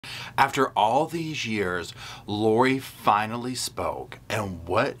After all these years, Lori finally spoke, and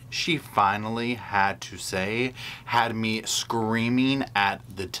what she finally had to say had me screaming at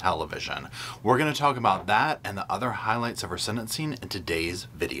the television. We're going to talk about that and the other highlights of her sentencing in today's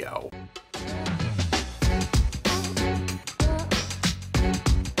video.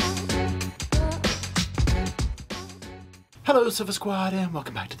 Hello Sofa Squad and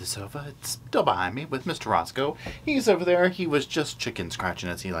welcome back to the sofa. It's still behind me with Mr. Roscoe. He's over there. He was just chicken scratching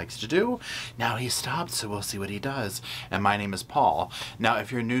as he likes to do. Now he stopped, so we'll see what he does. And my name is Paul. Now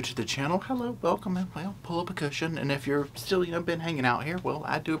if you're new to the channel, hello, welcome, and well, pull up a cushion. And if you're still, been hanging out here, well,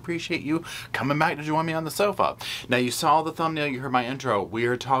 I do appreciate you coming back to join me on the sofa. Now you saw the thumbnail, you heard my intro. We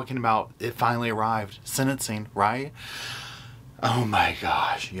are talking about it finally arrived. Sentencing, right? Oh my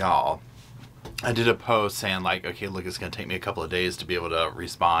gosh, y'all. I did a post saying like, okay, look, it's going to take me a couple of days to be able to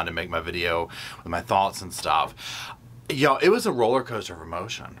respond and make my video with my thoughts and stuff. Yo, it was a roller coaster of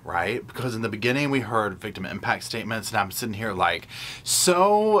emotion, right? Because in the beginning we heard victim impact statements and I'm sitting here like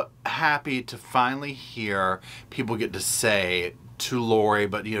so happy to finally hear people get to say to Lori,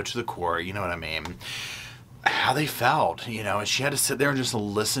 but to the court, you know what I mean? How they felt, and she had to sit there and just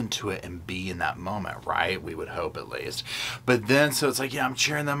listen to it and be in that moment, right? We would hope at least. But then, so it's like, yeah, I'm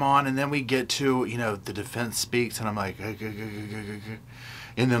cheering them on. And then we get to, the defense speaks and I'm like, and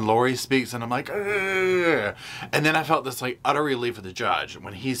then Lori speaks and I'm like, ugh. And then I felt this like utter relief of the judge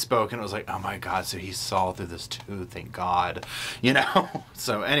when he spoke and it was like, oh my God, so he saw through this too, thank God,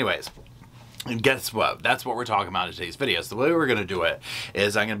 So anyways. And guess what? That's what we're talking about in today's video. So the way we're going to do it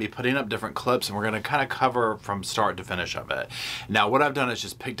is I'm going to be putting up different clips and we're going to kind of cover from start to finish of it. Now what I've done is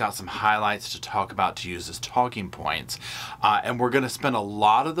just picked out some highlights to talk about to use as talking points. And we're going to spend a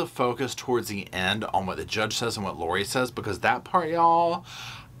lot of the focus towards the end on what the judge says and what Lori says, because that part, y'all,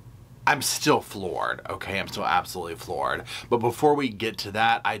 I'm still floored, okay? I'm still absolutely floored. But before we get to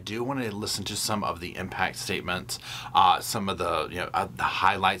that, I do want to listen to some of the impact statements, some of the, the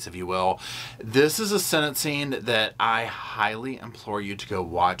highlights, if you will. This is a sentencing that I highly implore you to go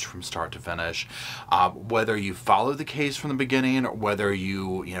watch from start to finish. Whether you follow the case from the beginning or whether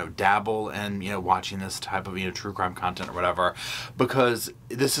you, dabble in, watching this type of, true crime content or whatever, because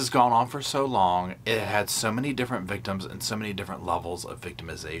this has gone on for so long. It had so many different victims and so many different levels of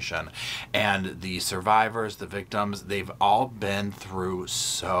victimization. And the survivors, the victims, they've all been through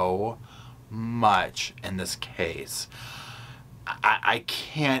so much in this case. I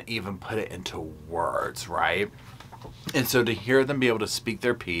can't even put it into words, right? And so to hear them be able to speak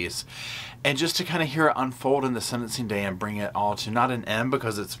their piece and just to kind of hear it unfold in the sentencing day and bring it all to not an end,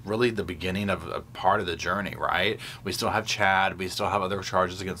 because it's really the beginning of a part of the journey, right? We still have Chad, we still have other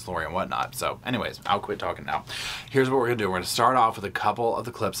charges against Lori and whatnot. So anyways, I'll quit talking now. Here's what we're gonna do. We're gonna start off with a couple of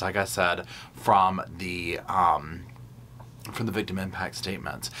the clips, like I said, from the victim impact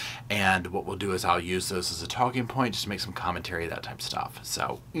statements. And what we'll do is I'll use those as a talking point, just to make some commentary, that type of stuff.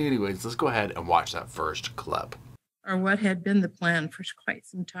 So anyways, let's go ahead and watch that first clip. Or what had been the plan for quite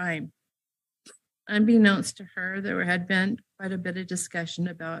some time. Unbeknownst to her, there had been quite a bit of discussion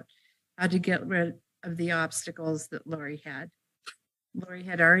about how to get rid of the obstacles that Lori had. Lori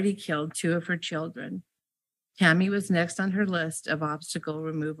had already killed 2 of her children. Tammy was next on her list of obstacle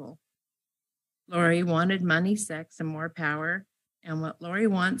removal. Lori wanted money, sex, and more power, and what Lori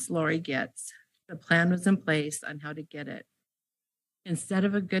wants, Lori gets. The plan was in place on how to get it. Instead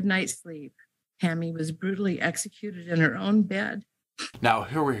of a good night's sleep, Tammy was brutally executed in her own bed. Now,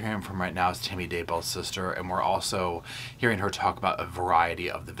 who we're hearing from right now is Tammy Daybell's sister, and we're also hearing her talk about a variety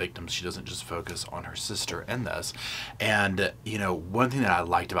of the victims. She doesn't just focus on her sister in this. And, one thing that I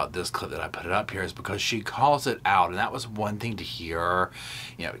liked about this clip that I put it up here is because she calls it out, and that was one thing to hear,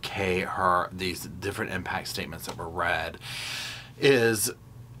 Kay, these different impact statements that were read, is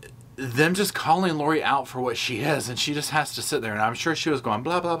them just calling Lori out for what she is, and she just has to sit there, and I'm sure she was going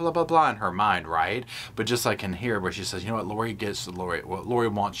blah blah blah blah blah in her mind, right? But just like in here where she says, what Lori gets, what Lori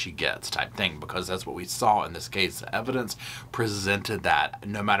wants, she gets, type thing, because that's what we saw in this case. The evidence presented that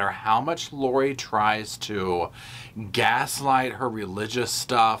no matter how much Lori tries to gaslight her religious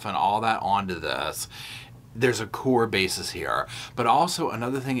stuff and all that onto this, there's a core basis here. But also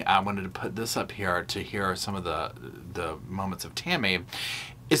another thing, I wanted to put this up here to hear some of the moments of Tammy,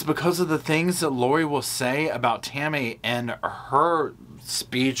 is because of the things that Lori will say about Tammy and her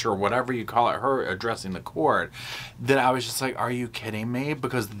speech, or whatever you call it, her addressing the court, that I was just like, are you kidding me?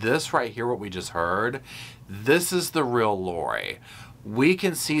 Because this right here, what we just heard, this is the real Lori. We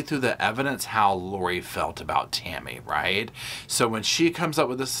can see through the evidence how Lori felt about Tammy, right? So when she comes up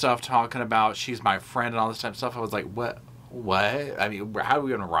with this stuff talking about she's my friend and all this type of stuff, I was like, what? I mean, how are we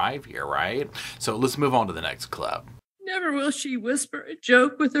going to arrive here, right? So let's move on to the next clip. Never will she whisper a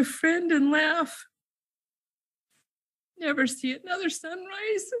joke with a friend and laugh. Never see another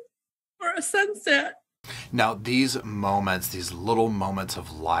sunrise or a sunset. Now, these moments, these little moments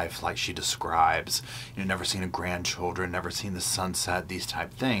of life, like she describes, never seen a grandchildren, never seen the sunset, these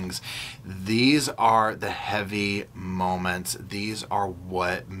type things. These are the heavy moments. These are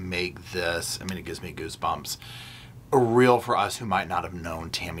what make this, I mean, it gives me goosebumps, real for us who might not have known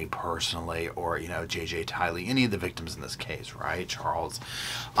Tammy personally, or, JJ Tiley, any of the victims in this case, right? Charles.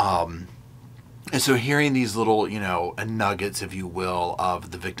 And so hearing these little, nuggets, if you will,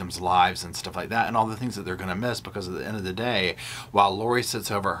 of the victims' lives and stuff like that, and all the things that they're going to miss, because at the end of the day, while Lori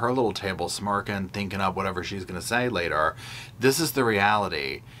sits over at her little table smirking, thinking up whatever she's going to say later, this is the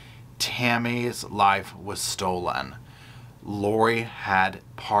reality. Tammy's life was stolen. Lori had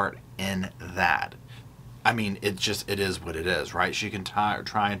part in that. I mean, it is what it is, right? She can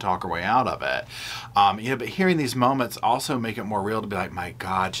try and talk her way out of it. But hearing these moments also make it more real to be like, my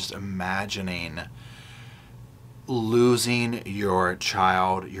God, just imagining losing your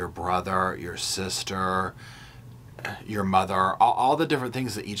child, your brother, your sister, your mother, all the different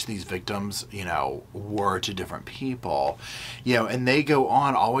things that each of these victims, were to different people, and they go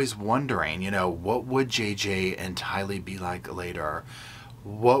on always wondering, what would JJ and Tylee be like later?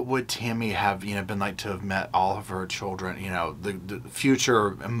 What would Tammy have, been like to have met all of her children, the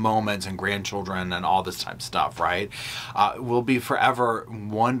future moments and grandchildren and all this type of stuff, right? We'll be forever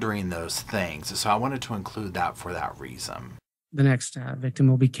wondering those things. So I wanted to include that for that reason. The next victim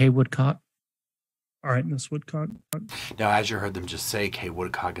will be Kay Woodcock. All right, Miss Woodcock. Now, as you heard them just say, Kay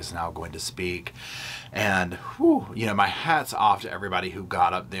Woodcock is now going to speak. And, whew, my hat's off to everybody who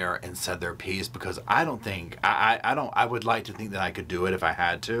got up there and said their piece, because I don't think, I would like to think that I could do it if I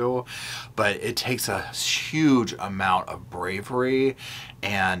had to, but it takes a huge amount of bravery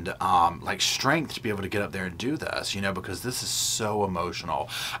and strength to be able to get up there and do this, because this is so emotional.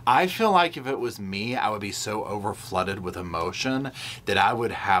 I feel like if it was me, I would be so overflooded with emotion that I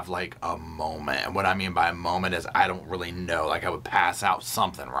would have like a moment. And what I mean by a moment is I don't really know, like I would pass out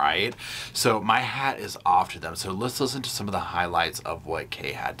something, right? So my hat is off to them. So let's listen to some of the highlights of what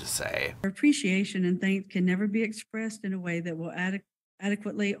Kay had to say. Our appreciation and thanks can never be expressed in a way that will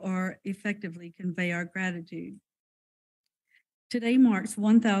adequately or effectively convey our gratitude. Today marks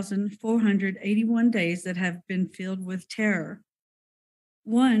 1,481 days that have been filled with terror.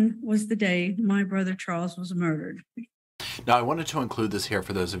 One was the day my brother Charles was murdered. Now, I wanted to include this here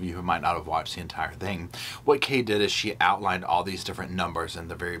for those of you who might not have watched the entire thing. What Kay did is she outlined all these different numbers in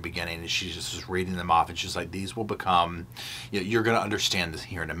the very beginning, and she just was reading them off, and she's like, these will become, you're going to understand this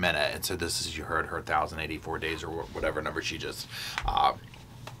here in a minute. And so this is, you heard her 1,084 days or whatever number she just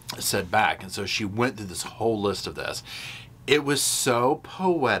said back. And so she went through this whole list of this. It was so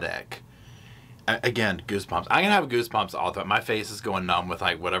poetic. Again, goosebumps. I'm going to have goosebumps all the time. My face is going numb with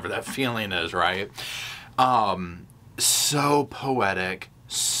like whatever that feeling is, right? So poetic,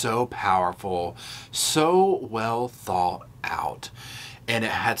 so powerful, so well thought out. And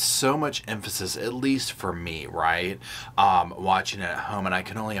it had so much emphasis, at least for me, right? Watching it at home, and I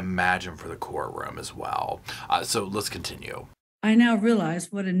can only imagine for the courtroom as well. So let's continue. I now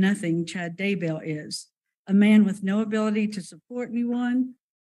realize what a nothing Chad Daybell is. A man with no ability to support anyone,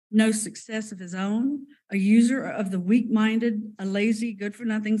 no success of his own, a user of the weak-minded, a lazy,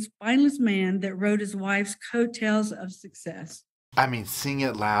 good-for-nothing, spineless man that rode his wife's coattails of success. I mean, sing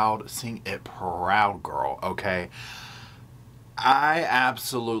it loud, sing it proud, girl, okay? I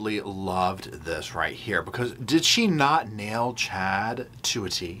absolutely loved this right here, because did she not nail Chad to a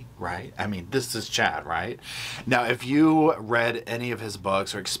T, right? I mean, this is Chad, right? Now, if you read any of his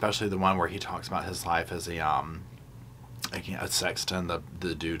books, or especially the one where he talks about his life as a sexton,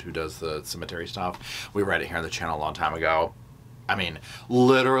 the dude who does the cemetery stuff, we read it here on the channel a long time ago. I mean,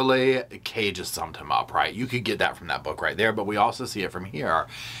 literally, Kay just summed him up, right? You could get that from that book right there, but we also see it from here.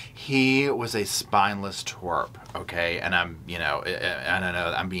 He was a spineless twerp, okay? And I'm, and I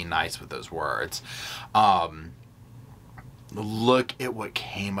know I'm being nice with those words. Look at what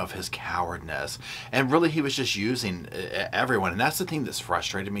came of his cowardness. And really, he was just using everyone. And that's the thing that's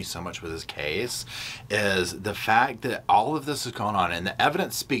frustrated me so much with his case, is the fact that all of this is going on, and the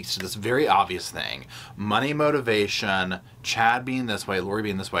evidence speaks to this very obvious thing: money motivation, Chad being this way, Lori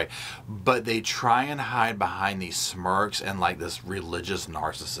being this way, but they try and hide behind these smirks and like this religious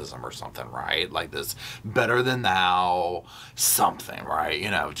narcissism or something, right? Like this better than thou something, right?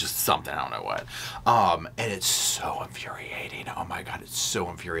 You know, just something, I don't know what. And it's so infuriating. Oh my God, it's so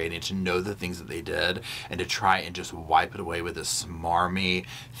infuriating to know the things that they did and to try and just wipe it away with this smarmy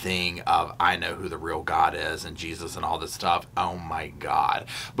thing of, I know who the real God is and Jesus and all this stuff. Oh my God.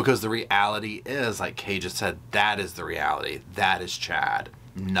 Because the reality is, like Kay just said, that is the reality. That is Chad.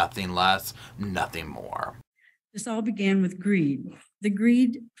 Nothing less, nothing more. This all began with greed. The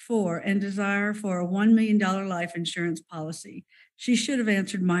greed for and desire for a $1 million life insurance policy. She should have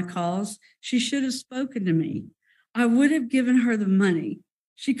answered my calls. She should have spoken to me. I would have given her the money.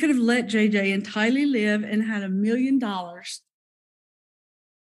 She could have let JJ entirely live and had $1 million.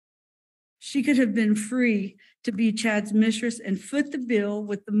 She could have been free to be Chad's mistress and foot the bill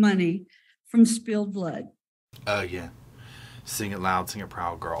with the money from spilled blood. Oh, yeah. Sing it loud, sing it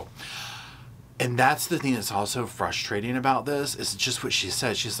proud, girl. And that's the thing that's also frustrating about this is just what she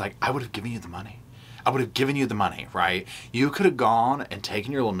said. She's like, I would have given you the money. I would have given you the money, right? You could have gone and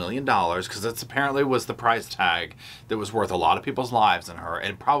taken your $1 million, because that's apparently was the price tag that was worth a lot of people's lives in her,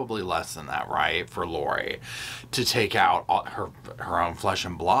 and probably less than that, right, for Lori, to take out her own flesh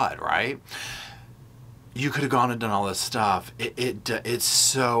and blood, right? You could have gone and done all this stuff. It's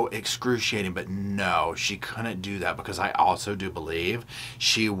so excruciating, but no, she couldn't do that, because I also do believe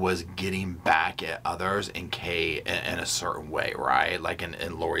she was getting back at others in Kay in a certain way, right? Like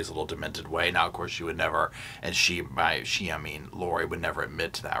in Lori's little demented way. Now, of course, she would never, and I mean Lori would never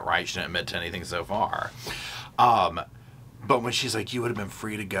admit to that, right? She didn't admit to anything so far. But when she's like, you would have been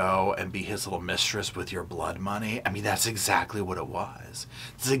free to go and be his little mistress with your blood money. I mean, that's exactly what it was.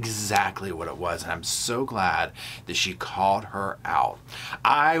 It's exactly what it was. And I'm so glad that she called her out.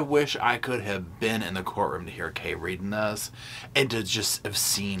 I wish I could have been in the courtroom to hear Kay reading this and to just have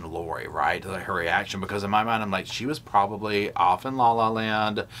seen Lori, right? Like her reaction. Because in my mind, I'm like, she was probably off in La La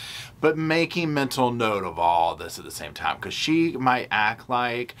Land, but making mental note of all this at the same time. Because she might act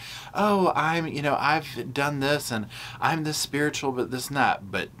like, oh, I've done this and I'm this spiritual, but this and that.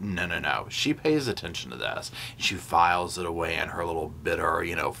 But no. She pays attention to this. She files it away in her little bitter,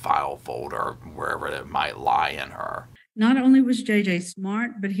 file folder, wherever it might lie in her. Not only was JJ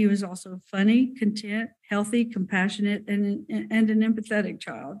smart, but he was also funny, content, healthy, compassionate, and an empathetic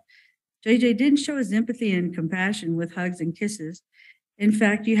child. JJ didn't show his empathy and compassion with hugs and kisses. In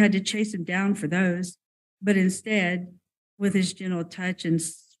fact, you had to chase him down for those. But instead, with his gentle touch and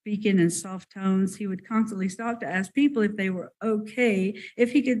speaking in soft tones, he would constantly stop to ask people if they were okay,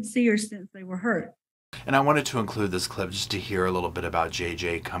 if he could see or sense they were hurt. And I wanted to include this clip just to hear a little bit about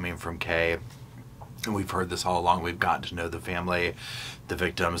JJ coming from Kay. And we've heard this all along. We've gotten to know the family, the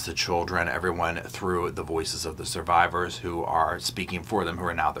victims, the children, everyone through the voices of the survivors who are speaking for them, who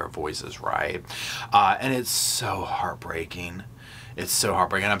are now their voices, right? And it's so heartbreaking. It's so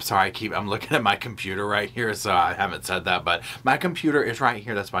heartbreaking. I'm sorry, I'm looking at my computer right here, so I haven't said that, but my computer is right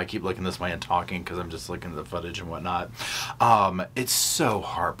here. That's why I keep looking this way and talking, because I'm just looking at the footage and whatnot. It's so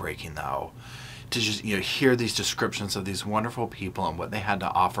heartbreaking, though, to just hear these descriptions of these wonderful people and what they had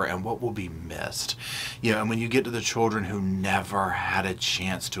to offer and what will be missed. And when you get to the children who never had a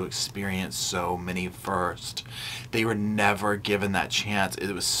chance to experience so many first, they were never given that chance.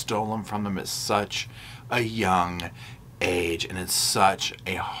 It was stolen from them at such a young age and in such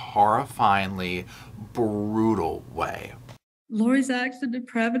a horrifyingly brutal way. Lori's acts of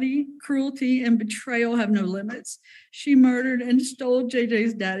depravity, cruelty, and betrayal have no limits. She murdered and stole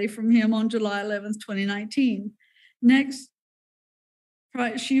JJ's daddy from him on July 11th, 2019. Next,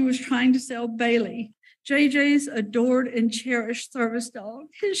 she was trying to sell Bailey, JJ's adored and cherished service dog,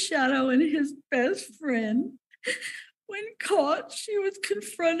 his shadow and his best friend. When caught, she was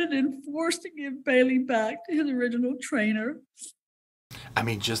confronted and forced to give Bailey back to his original trainer. I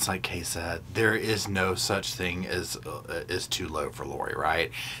mean, just like Kay said, there is no such thing as too low for Lori,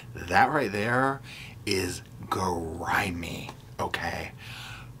 right? That right there is grimy, okay?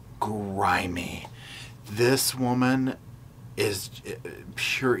 Grimy. This woman is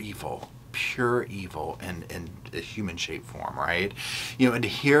pure evil in a human shape form, right? And to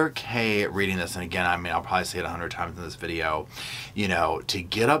hear Kay reading this, and again, I mean, I'll probably say it 100 times in this video, to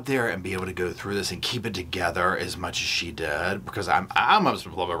get up there and be able to go through this and keep it together as much as she did, because I'm almost a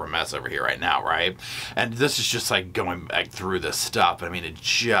little bit of a mess over here right now, right? And this is just like going back through this stuff. I mean, it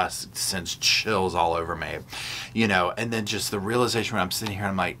just sends chills all over me, and then just the realization when I'm sitting here,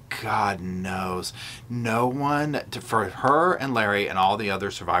 I'm like, God knows, no one, for her and Larry and all the other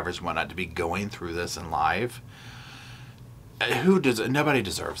survivors and whatnot to be going through this in life, Nobody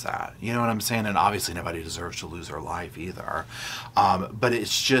deserves that. You know what I'm saying? And obviously nobody deserves to lose their life either. But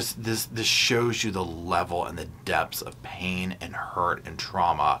it's just, this shows you the level and the depths of pain and hurt and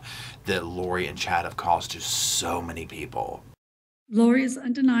trauma that Lori and Chad have caused to so many people. Lori is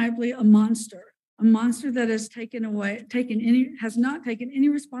undeniably a monster that has not taken any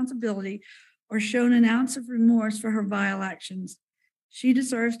responsibility or shown an ounce of remorse for her vile actions. She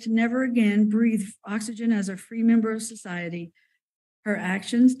deserves to never again breathe oxygen as a free member of society. Her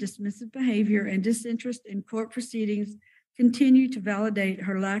actions, dismissive behavior, and disinterest in court proceedings continue to validate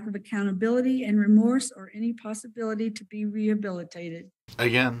her lack of accountability and remorse or any possibility to be rehabilitated.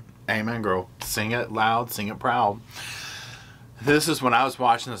 Again, amen, girl. Sing it loud, sing it proud. This is when I was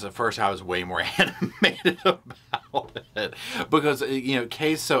watching this at first, I was way more animated about it because, you know,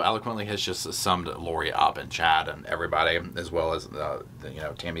 Kay so eloquently has just summed Lori up, and Chad and everybody, as well as, you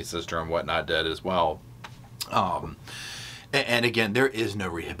know, Tammy's sister and whatnot did as well. And again, there is no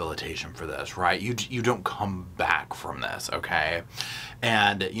rehabilitation for this, right? You don't come back from this, okay?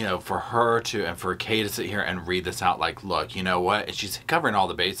 And, you know, for her to, and for Kay to sit here and read this out like, look, you know what? And she's covering all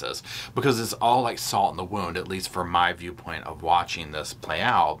the bases because it's all like salt in the wound, at least from my viewpoint of watching this play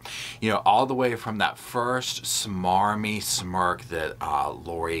out. You know, all the way from that first smarmy smirk that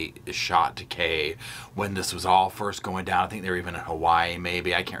Lori shot to Kay when this was all first going down. I think they were even in Hawaii,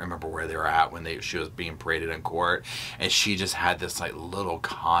 maybe. I can't remember where they were at when she was being paraded in court. And she just had this like little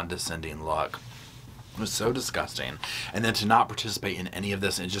condescending look. It was so disgusting. And then to not participate in any of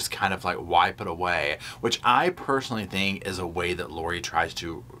this and just kind of like wipe it away, which I personally think is a way that Lori tries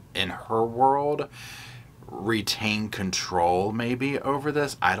to, in her world, retain control maybe over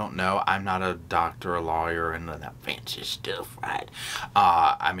this. I don't know. I'm not a doctor or lawyer and that fancy stuff, right?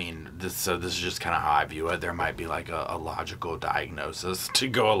 I mean, this is just kind of how I view it. There might be like a logical diagnosis to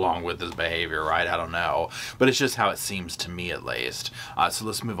go along with this behavior, right? I don't know. But it's just how it seems to me at least. So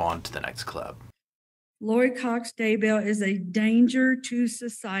let's move on to the next clip. Lori Cox Daybell is a danger to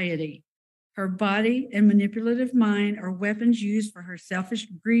society. Her body and manipulative mind are weapons used for her selfish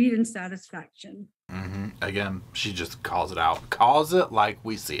greed and satisfaction. Again, she just calls it out. Calls it like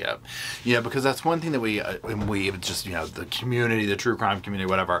we see it. Yeah, because that's one thing that we just, you know, the community, the true crime community,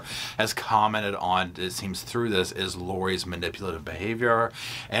 whatever, has commented on, it seems through this, is Lori's manipulative behavior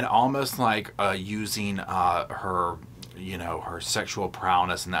and almost like using her, you know, her sexual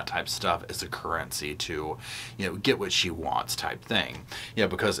prowess and that type of stuff as a currency to, you know, get what she wants type thing. Yeah,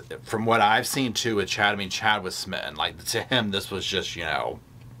 because from what I've seen too with Chad, I mean, Chad was smitten. Like, to him, this was just, you know,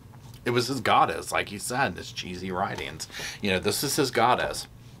 it was his goddess, like he said in his cheesy writings. You know, this is his goddess.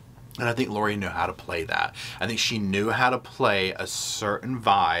 And I think Lori knew how to play that. I think she knew how to play a certain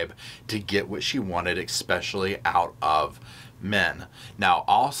vibe to get what she wanted, especially out of men. Now,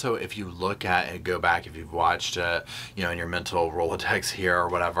 also, if you look at and go back, if you've watched it, you know, in your mental Rolodex here or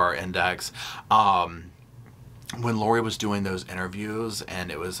whatever, index, when Lori was doing those interviews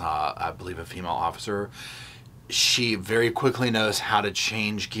and it was, I believe, a female officer, she very quickly knows how to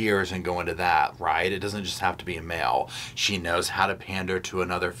change gears and go into that, right? It doesn't just have to be a male. She knows how to pander to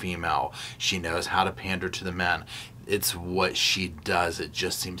another female. She knows how to pander to the men. It's what she does. It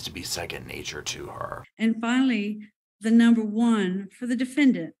just seems to be second nature to her. And finally, the number one for the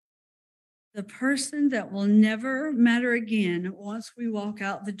defendant, the person that will never matter again once we walk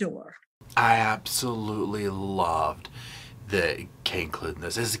out the door. I absolutely loved the Kay including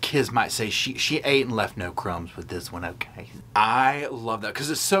this. As the kids might say, she ate and left no crumbs with this one, okay? I love that because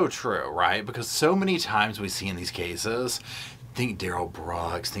it's so true, right? Because so many times we see in these cases, think Daryl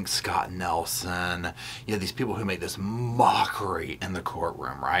Brooks, think Scott Nelson, you know, these people who make this mockery in the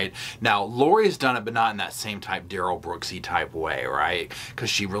courtroom, right? Now, Lori's done it, but not in that same type Daryl Brooksy type way, right? Because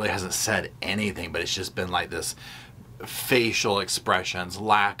she really hasn't said anything, but it's just been like this facial expressions,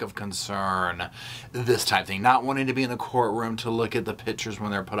 lack of concern, this type thing, not wanting to be in the courtroom to look at the pictures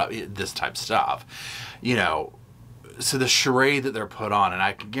when they're put up, this type stuff, you know. So the charade that they're put on, and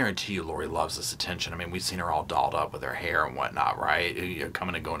I can guarantee you Lori loves this attention. I mean, we've seen her all dolled up with her hair and whatnot, right? You know,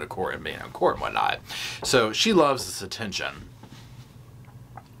 coming and going to court and being in court and whatnot. So she loves this attention.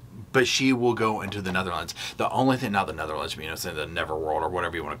 But she will go into the Netherlands. The only thing, not the Netherlands, you know, say the Neverworld or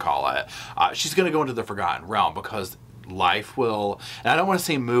whatever you want to call it. She's going to go into the Forgotten Realm because life will, and I don't want to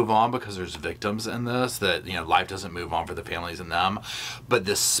say move on because there's victims in this, that, you know, life doesn't move on for the families and them, but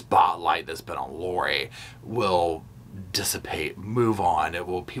this spotlight that's been on Lori will dissipate, move on.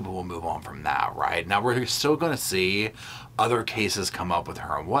 People will move on from that, right? Now we're still going to see other cases come up with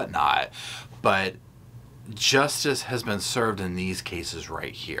her and whatnot, but justice has been served in these cases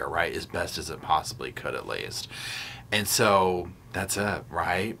right here, right? As best as it possibly could, at least. And so that's it,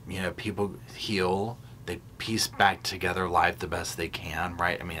 right? You know, people heal, they piece back together life the best they can,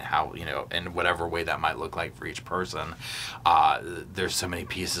 right? I mean, how, in whatever way that might look like for each person. There's so many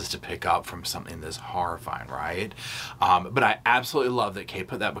pieces to pick up from something this horrifying, right? But I absolutely love that Kate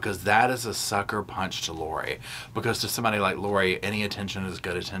put that, because that is a sucker punch to Lori. Because to somebody like Lori, any attention is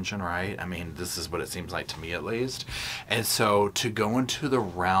good attention, right? I mean, this is what it seems like to me, at least. And so to go into the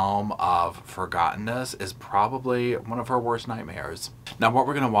realm of forgottenness is probably one of her worst nightmares. Now, what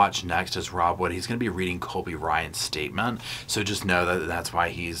we're going to watch next is Rob Wood. He's going to be reading Colby Ryan's statement. So just know that that's why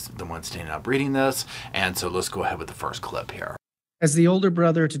he's the one standing up reading this. And so let's go ahead with the first clip here. As the older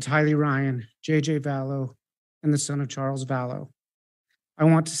brother to Tylee Ryan, J.J. Vallow, and the son of Charles Vallow, I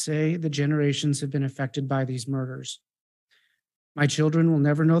want to say the generations have been affected by these murders. My children will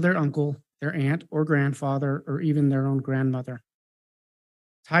never know their uncle, their aunt or grandfather, or even their own grandmother.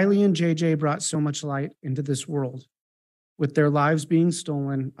 Tylee and J.J. brought so much light into this world. With their lives being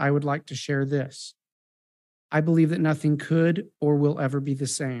stolen, I would like to share this. I believe that nothing could or will ever be the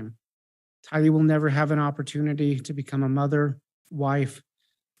same. Tylee will never have an opportunity to become a mother, wife,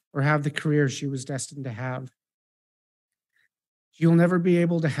 or have the career she was destined to have. She will never be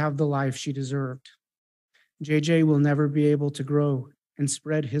able to have the life she deserved. JJ will never be able to grow and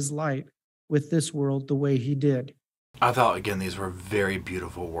spread his light with this world the way he did. I thought, again, these were very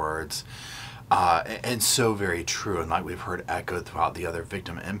beautiful words. And so very true, and like we've heard echoed throughout the other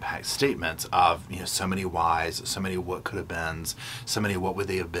victim impact statements of, so many whys, so many what could have beens, so many what would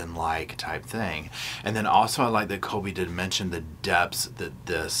they have been like type thing. And then also I like that Colby did mention the depths that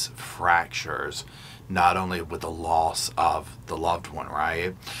this fractures, not only with the loss of the loved one,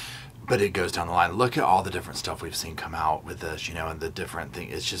 right? But it goes down the line. Look at all the different stuff we've seen come out with this, and the different thing.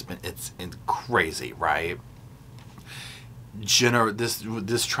 It's just been, it's crazy, right?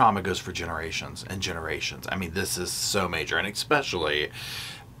 This trauma goes for generations and generations. I mean, this is so major, and especially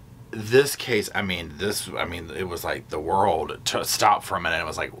this case. It was like the world stopped for a minute. It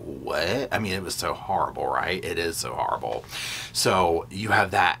was like, what? I mean, it was so horrible, right? It is so horrible. So you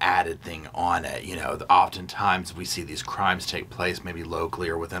have that added thing on it. Oftentimes we see these crimes take place maybe locally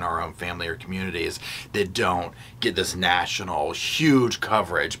or within our own family or communities that don't get this national huge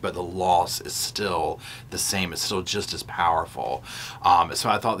coverage, but the loss is still the same. It's still just as powerful. So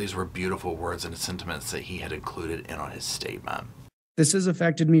I thought these were beautiful words and sentiments that he had included in on his statement. This has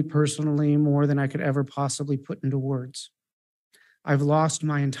affected me personally more than I could ever possibly put into words. I've lost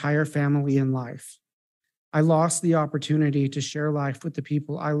my entire family in life. I lost the opportunity to share life with the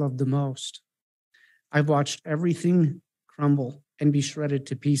people I love the most. I've watched everything crumble and be shredded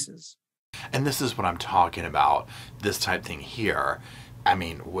to pieces. And this is what I'm talking about, this type thing here.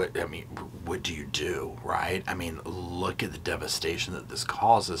 What do you do, right? Look at the devastation that this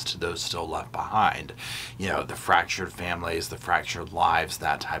causes to those still left behind. The fractured families, the fractured lives,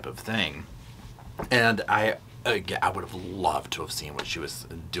 that type of thing. And I would have loved to have seen what she was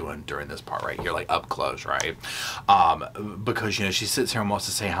doing during this part right here, like up close, right? Because, she sits here and wants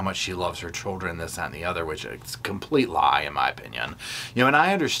to say how much she loves her children, this, that, and the other, which is a complete lie, in my opinion. And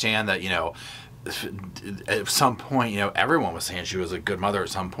I understand that, at some point, everyone was saying she was a good mother at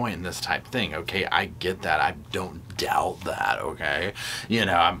some point in this type thing. Okay, I get that. I don't doubt that, okay?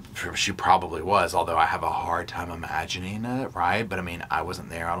 I'm sure she probably was, although I have a hard time imagining it, right? But I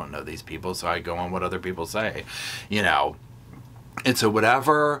wasn't there. I don't know these people, so I go on what other people say, And so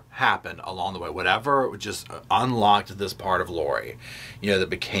whatever happened along the way, whatever just unlocked this part of Lori, that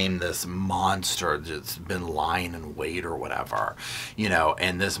became this monster that's been lying in wait or whatever,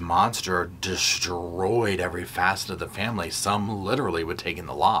 and this monster destroyed every facet of the family, some literally with taking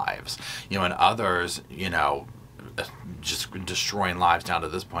the lives, and others, just destroying lives down to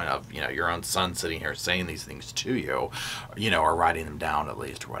this point of, your own son sitting here saying these things to you, or writing them down at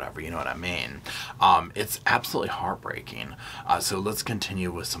least, or whatever, you know what I mean? It's absolutely heartbreaking. So let's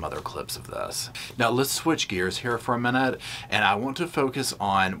continue with some other clips of this. Now let's switch gears here for a minute, and I want to focus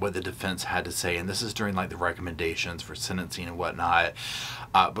on what the defense had to say, and this is during like the recommendations for sentencing and whatnot,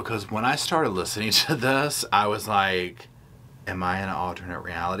 because when I started listening to this, I was like, am I in an alternate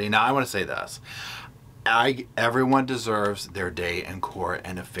reality? Now I want to say this. Everyone deserves their day in court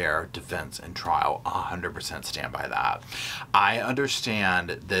and a fair defense and trial. 100% stand by that. I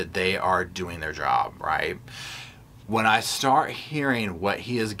understand that they are doing their job, right? When I start hearing what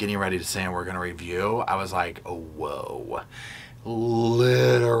he is getting ready to say and we're going to review, I was like, oh, whoa.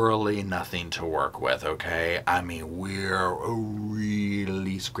 Literally nothing to work with, okay? We're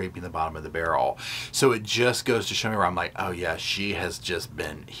really scraping the bottom of the barrel. So it just goes to show me where I'm like, oh yeah, she has just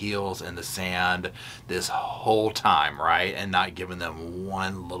been heels in the sand this whole time, right? And not giving them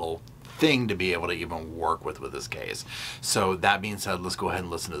one little thing to be able to even work with this case. So that being said, let's go ahead and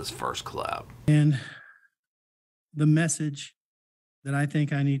listen to this first clip. And the message that I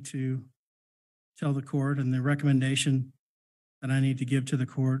think I need to tell the court and the recommendation that I need to give to the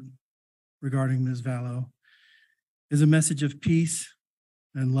court regarding Ms. Vallow is a message of peace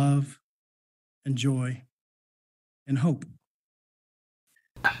and love and joy and hope.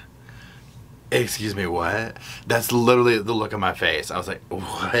 Excuse me, what? That's literally the look on my face. I was like,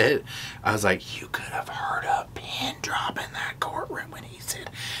 what? I was like, you could have heard a pin drop in that courtroom when he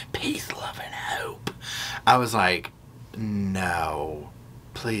said peace, love, and hope. I was like, no,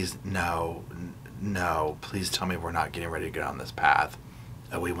 please, no, please tell me we're not getting ready to go down this path.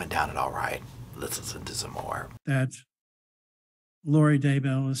 Oh, we went down it all right. Let's listen to some more. That Lori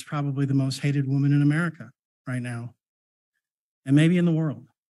Daybell is probably the most hated woman in America right now, and maybe in the world.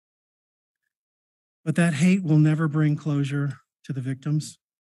 But that hate will never bring closure to the victims.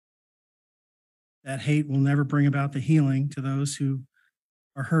 That hate will never bring about the healing to those who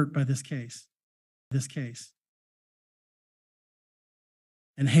are hurt by this case.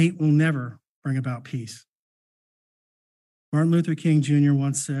 And hate will never bring about peace. Martin Luther King Jr.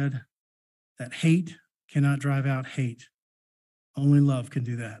 once said that hate cannot drive out hate. Only love can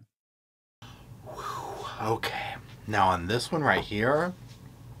do that. Okay. Now on this one right here,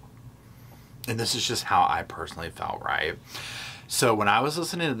 and this is just how I personally felt, right? So when I was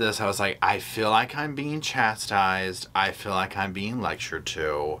listening to this, I was like, I feel like I'm being chastised. I feel like I'm being lectured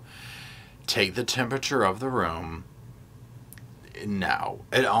to. Take the temperature of the room. No.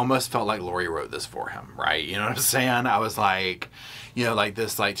 It almost felt like Lori wrote this for him, right? You know what I'm saying? I was like, you know, like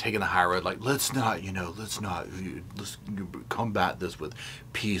this, like taking the high road, like, let's combat this with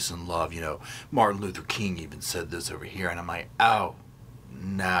peace and love. You know, Martin Luther King even said this over here. And I'm like, oh,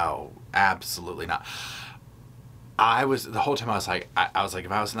 no, absolutely not. The whole time I was like,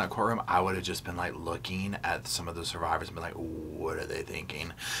 if I was in that courtroom, I would have just been like looking at some of the survivors and been like, what are they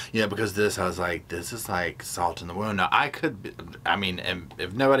thinking? Yeah, because I was like, this is like salt in the wound. Now and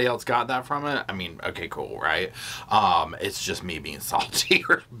if nobody else got that from it, I mean, okay, cool, right? It's just me being salty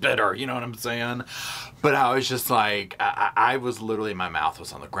or bitter, you know what I'm saying? But I was just like, I was literally, my mouth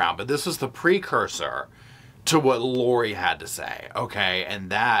was on the ground. But this was the precursor to what Lori had to say, okay? And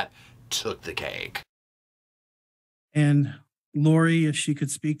that took the cake. And Lori, if she could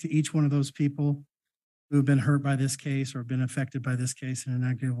speak to each one of those people who have been hurt by this case or been affected by this case in a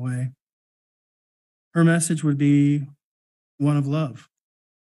negative way, her message would be one of love.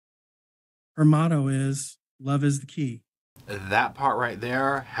 Her motto is, love is the key. That part right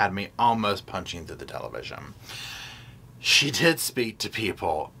there had me almost punching through the television. She did speak to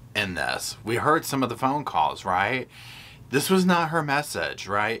people in this. We heard some of the phone calls, right? This was not her message,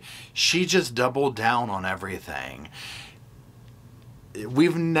 right? She just doubled down on everything.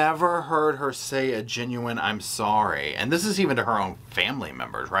 We've never heard her say a genuine I'm sorry. And this is even to her own family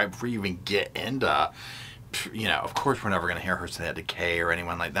members, right? Before you even get into, you know, of course we're never going to hear her say that to Kay or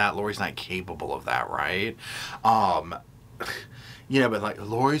anyone like that. Lori's not capable of that, right? You know, but like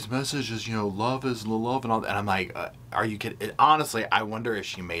Lori's message is, you know, love is love and all that. And I'm like, are you kidding? Honestly, I wonder if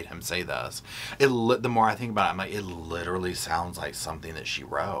she made him say this. The more I think about it, I'm like, it literally sounds like something that she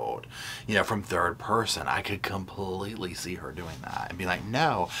wrote, you know, from third person. I could completely see her doing that and be like,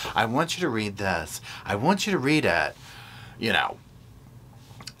 no, I want you to read this. I want you to read it. You know,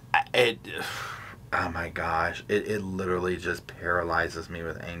 oh my gosh, it literally just paralyzes me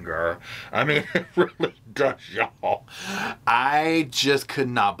with anger. I mean, it really does, y'all. I just could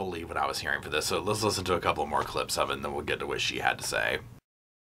not believe what I was hearing for this. So let's listen to a couple more clips of it and then we'll get to what she had to say.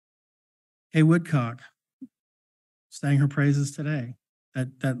 Kay Woodcock sang her praises today.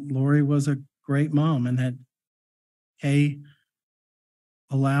 That Lori was a great mom and that Kay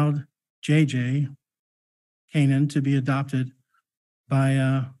allowed JJ Kanan to be adopted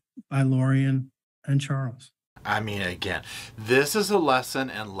by Lori and Charles. I mean, again, this is a lesson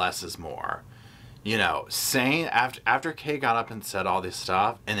and less is more. You know, saying after Kay got up and said all this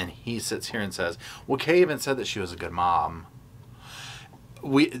stuff, and then he sits here and says, well, Kay even said that she was a good mom.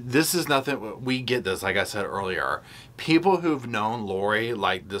 This is nothing, we get this, like I said earlier. People who've known Lori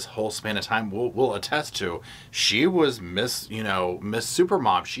like this whole span of time will attest to, she was Miss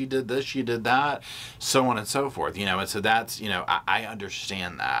Supermom. She did this, she did that, so on and so forth, you know, and so that's, you know, I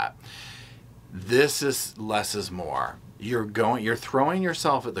understand that. This is less is more. You're throwing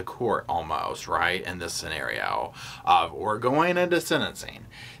yourself at the court almost, right? In this scenario of we're going into sentencing.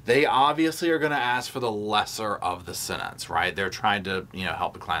 They obviously are going to ask for the lesser of the sentence, right? They're trying to,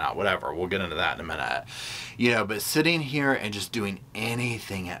 help the client out, whatever. We'll get into that in a minute. But sitting here and just doing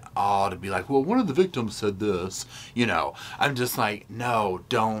anything at all to be like, well, one of the victims said this, I'm just like, no,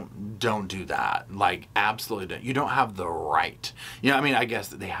 don't do that. Like, absolutely don't. You don't have the right. I guess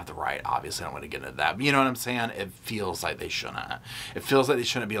that they have the right. Obviously, I don't want to get into that. But you know what I'm saying? It feels like they shouldn't. It feels like they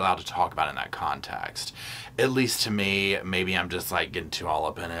shouldn't be allowed to talk about it in that context. At least to me, maybe I'm just like getting too all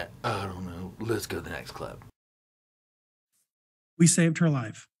up in it. I don't know. Let's go to the next clip. We saved her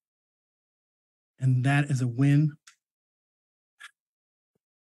life. And that is a win.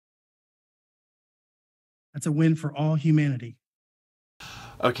 That's a win for all humanity.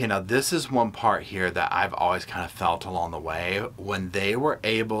 Okay, now this is one part here that I've always kind of felt along the way. When they were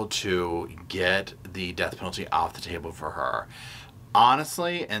able to get the death penalty off the table for her,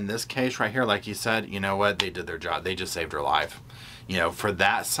 honestly, in this case right here, like you said, you know what? They did their job. They just saved her life. For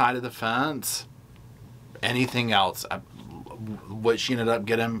that side of the fence, anything else, what she ended up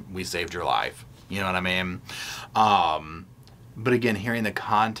getting, we saved her life. You know what I mean? But again, hearing the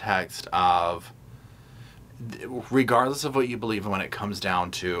context of, regardless of what you believe when it comes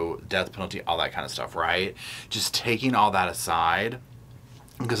down to death penalty, all that kind of stuff, right? Just taking all that aside,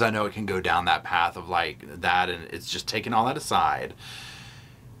 because I know it can go down that path of like that, and it's just taking all that aside.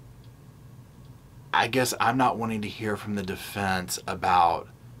 I guess I'm not wanting to hear from the defense about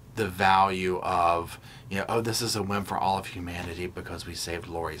the value of, oh, this is a win for all of humanity because we saved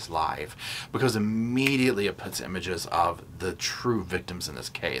Lori's life. Because immediately it puts images of the true victims in this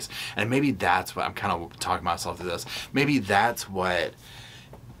case. And maybe that's what I'm kind of talking myself through this. Maybe that's what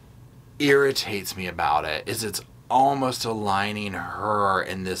irritates me about it, is it's almost aligning her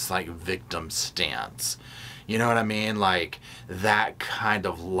in this like victim stance. You know what I mean? Like that kind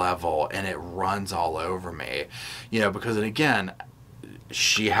of level, and it runs all over me. Because again,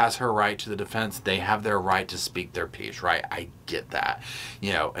 she has her right to the defense. They have their right to speak their piece, right? I get that.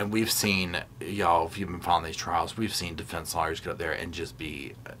 And we've seen, y'all, if you've been following these trials, we've seen defense lawyers get up there and just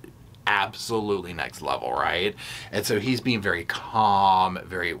be absolutely next level, right? And so he's being very calm,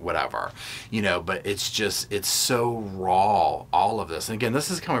 very whatever, but it's so raw, all of this. And again, this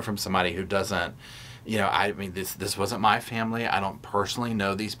is coming from somebody who doesn't, this wasn't my family. I don't personally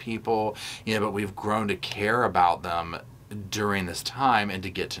know these people, but we've grown to care about them during this time and to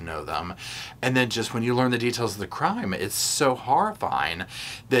get to know them. And then just when you learn the details of the crime, it's so horrifying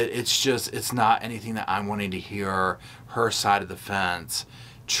that it's not anything that I'm wanting to hear her side of the fence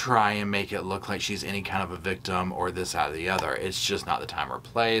try and make it look like she's any kind of a victim or this, that, or the other. It's just not the time or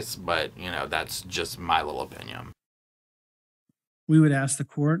place, but that's just my little opinion. We would ask the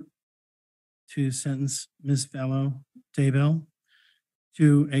court to sentence Ms. Daybell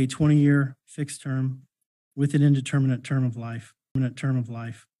to a 20-year fixed term with an indeterminate term of life.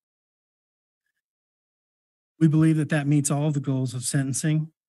 We believe that meets all of the goals of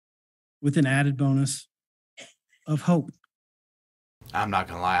sentencing with an added bonus of hope. I'm not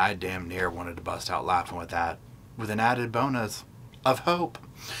gonna lie, I damn near wanted to bust out laughing with that. With an added bonus of hope.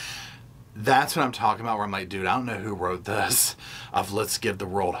 That's what I'm talking about, where I'm like, dude, I don't know who wrote this of let's give the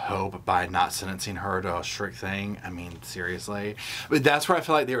world hope by not sentencing her to a strict thing. I mean, seriously. But that's where I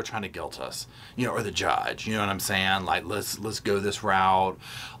feel like they were trying to guilt us, or the judge, you know what I'm saying? Like, let's go this route.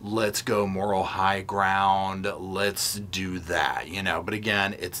 Let's go moral high ground. Let's do that, But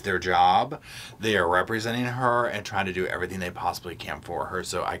again, it's their job. They are representing her and trying to do everything they possibly can for her,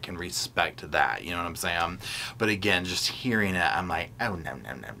 so I can respect that, you know what I'm saying? But again, just hearing it, I'm like, oh, no.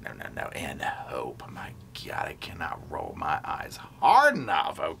 And hope. My God, I cannot roll my eyes hard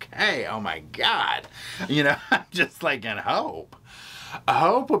enough, okay? Oh my God. I'm just like, in hope.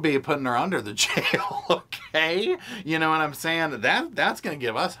 Hope would be putting her under the jail, okay? You know what I'm saying? That's going to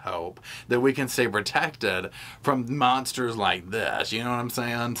give us hope that we can stay protected from monsters like this. You know what I'm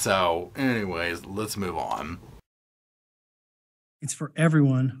saying? So, anyways, let's move on. It's for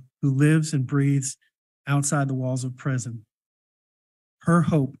everyone who lives and breathes outside the walls of prison. Her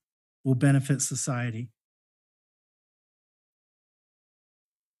hope will benefit society.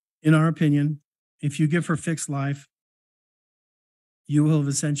 In our opinion, if you give her fixed life, you will have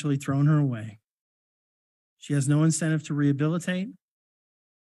essentially thrown her away. She has no incentive to rehabilitate.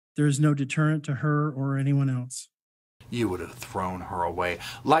 There is no deterrent to her or anyone else. You would have thrown her away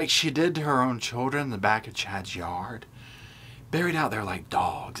like she did to her own children in the back of Chad's yard. Buried out there like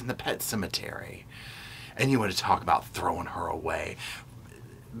dogs in the pet cemetery. And you want to talk about throwing her away,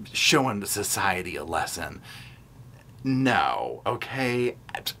 showing society a lesson. No, okay?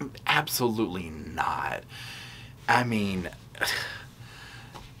 Absolutely not. I mean,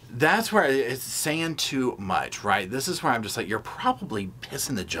 that's where it's saying too much, right? This is where I'm just like, you're probably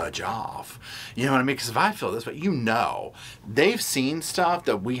pissing the judge off. You know what I mean? Because if I feel this way, they've seen stuff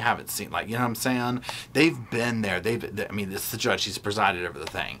that we haven't seen. Like, you know what I'm saying? They've been there. I mean, it's the judge. He's presided over the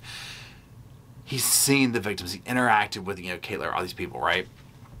thing. He's seen the victims. He interacted with, Kayla, all these people, right?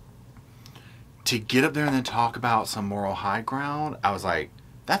 To get up there and then talk about some moral high ground, I was like,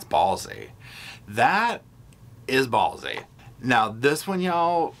 that's ballsy. That is ballsy. Now, this one,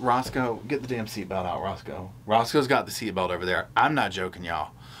 y'all, Roscoe, get the damn seatbelt out, Roscoe. Roscoe's got the seatbelt over there. I'm not joking,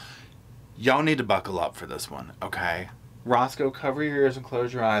 y'all. Y'all need to buckle up for this one, okay? Roscoe, cover your ears and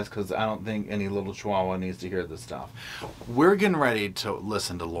close your eyes, because I don't think any little chihuahua needs to hear this stuff. We're getting ready to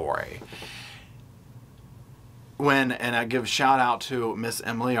listen to Lori. And I give a shout out to Miss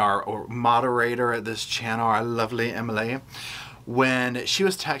Emily, our moderator at this channel, our lovely Emily. When she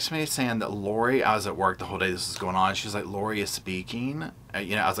was texting me saying that Lori, I was at work the whole day this was going on, she was like, Lori is speaking. I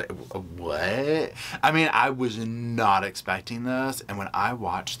was like, what? I mean, I was not expecting this. And when I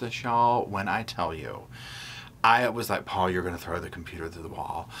watched this, y'all, when I tell you, I was like, Paul, you're going to throw the computer through the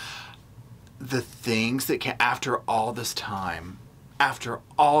wall. The things that can, after all this time, after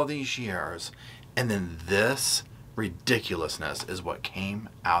all these years, and then this ridiculousness is what came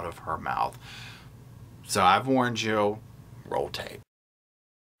out of her mouth. So I've warned you. Roll tape.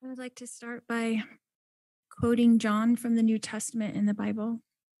 I would like to start by quoting John from the New Testament in the Bible.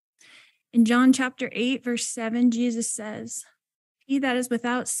 In John chapter 8, verse 7, Jesus says, "He that is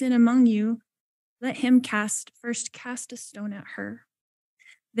without sin among you, let him first cast a stone at her."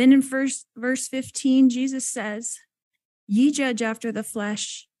 Then in verse 15, Jesus says, "Ye judge after the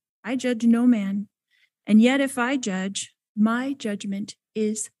flesh, I judge no man. And yet if I judge, my judgment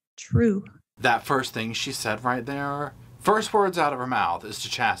is true." That first thing she said right there, first words out of her mouth, is to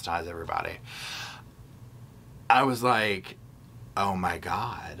chastise everybody. I was like, oh my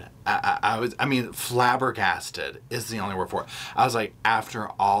God. I mean, flabbergasted is the only word for it. I was like, after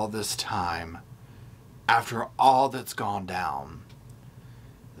all this time, after all that's gone down,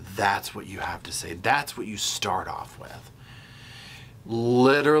 that's what you have to say. That's what you start off with.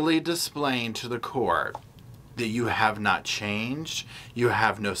 Literally displaying to the court that you have not changed, you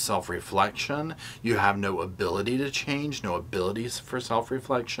have no self-reflection, you have no ability to change, no abilities for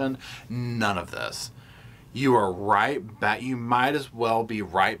self-reflection, none of this. You are right back, you might as well be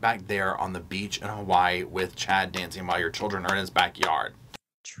right back there on the beach in Hawaii with Chad dancing while your children are in his backyard.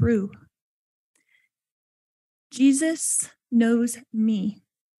 True. Jesus knows me,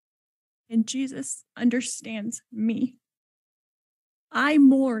 and Jesus understands me. I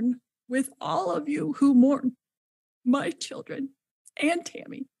mourn with all of you who mourn, my children and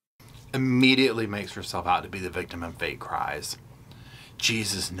Tammy. Immediately makes herself out to be the victim in fake cries.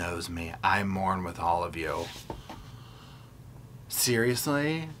 Jesus knows me. I mourn with all of you.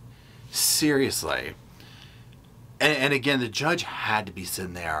 Seriously? Seriously. And again, the judge had to be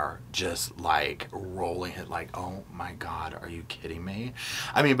sitting there just like rolling it like, oh my God, are you kidding me?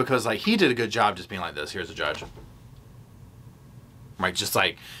 I mean, because like he did a good job just being like this. Here's the judge. Right, just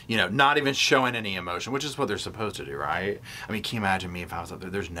like, not even showing any emotion, which is what they're supposed to do, right? I mean, can you imagine me if I was up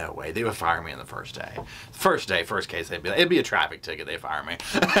there? There's no way. They would fire me in the first day. First case, it'd be a traffic ticket. They fire me.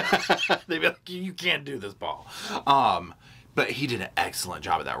 They'd be like, you can't do this, Paul. But he did an excellent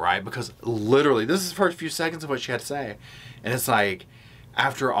job of that, right? Because literally, this is the first few seconds of what she had to say. And it's like,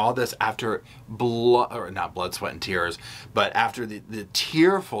 after all this, after blood, or not blood, sweat, and tears, but after the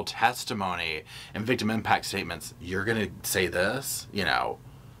tearful testimony and victim impact statements, you're going to say this?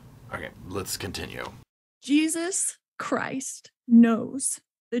 Okay, let's continue. Jesus Christ knows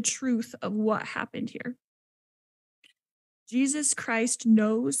the truth of what happened here. Jesus Christ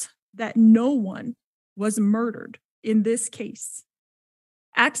knows that no one was murdered in this case.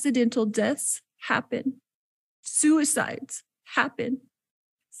 Accidental deaths happen. Suicides happen.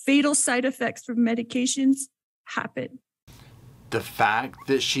 Fatal side effects from medications happen. The fact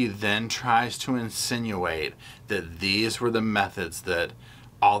that she then tries to insinuate that these were the methods that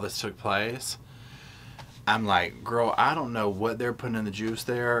all this took place, I'm like, girl, I don't know what they're putting in the juice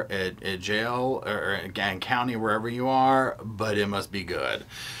there at jail or in county, wherever you are, but it must be good.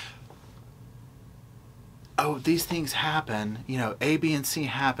 Oh, these things happen, A, B, and C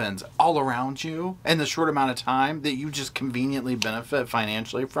happens all around you in the short amount of time that you just conveniently benefit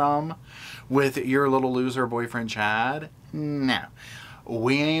financially from with your little loser boyfriend, Chad. No,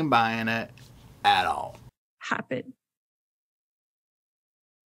 we ain't buying it at all. Happen.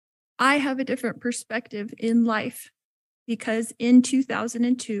 I have a different perspective in life because in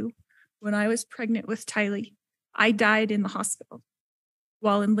 2002, when I was pregnant with Tylee, I died in the hospital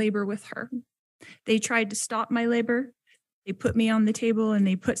while in labor with her. They tried to stop my labor. They put me on the table and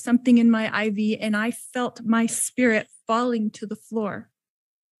they put something in my IV, and I felt my spirit falling to the floor.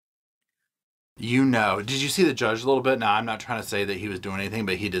 You know, did you see the judge a little bit? Now, I'm not trying to say that he was doing anything,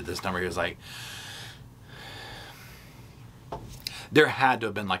 but he did this number. He was like, there had to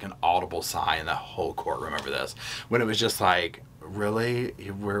have been like an audible sigh in the whole courtroom over this, when it was just like, really?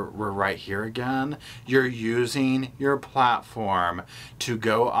 We're right here again? You're using your platform to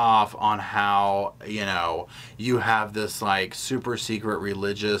go off on how, you know, you have this like super secret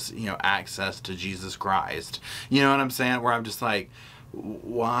religious, you know, access to Jesus Christ. You know what I'm saying? Where I'm just like,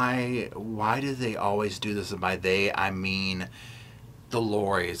 why do they always do this? And by they, I mean the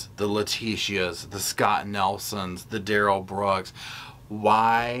Loris, the Letitias, the Scott Nelsons, the Daryl Brooks.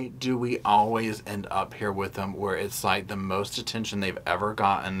 Why do we always end up here with them where it's like the most attention they've ever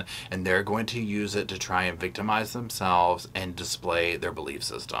gotten, and they're going to use it to try and victimize themselves and display their belief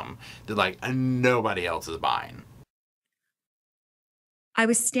system that like nobody else is buying? I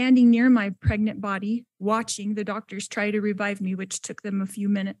was standing near my pregnant body, watching the doctors try to revive me, which took them a few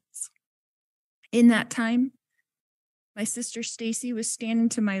minutes. In that time, my sister Stacy was standing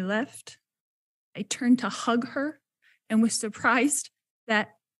to my left. I turned to hug her and was surprised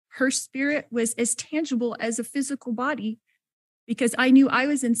that her spirit was as tangible as a physical body, because I knew I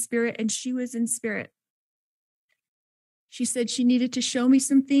was in spirit and she was in spirit. She said she needed to show me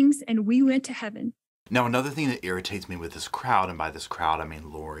some things, and we went to heaven. Now, another thing that irritates me with this crowd, and by this crowd, I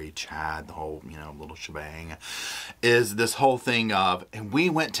mean Lori, Chad, the whole, you know, little shebang, is this whole thing of, and we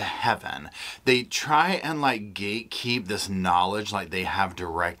went to heaven. They try and like gatekeep this knowledge like they have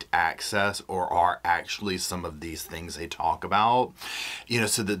direct access or are actually some of these things they talk about, you know,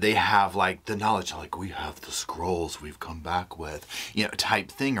 so that they have like the knowledge, like we have the scrolls we've come back with, you know, type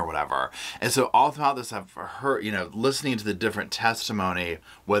thing or whatever. And so all throughout this, I've heard, you know, listening to the different testimony,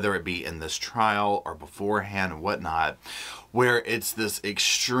 whether it be in this trial or beforehand and whatnot, where it's this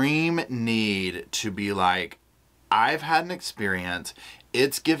extreme need to be like, I've had an experience,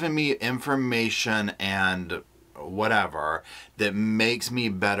 it's given me information and whatever that makes me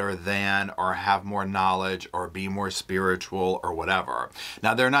better than, or have more knowledge, or be more spiritual, or whatever.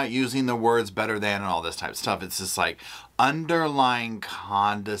 Now, they're not using the words better than and all this type of stuff. It's just like underlying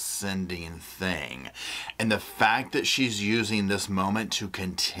condescending thing. And the fact that she's using this moment to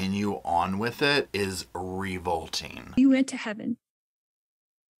continue on with it is revolting. We went to heaven.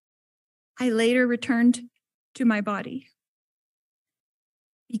 I later returned to my body.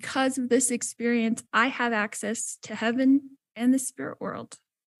 Because of this experience, I have access to heaven and the spirit world.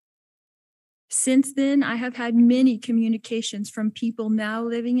 Since then, I have had many communications from people now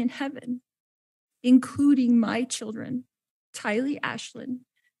living in heaven, including my children, Tylee Ashlyn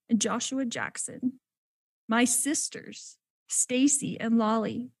and Joshua Jackson, my sisters, Stacy and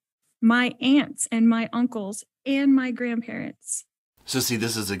Lolly, my aunts and my uncles, and my grandparents. So see,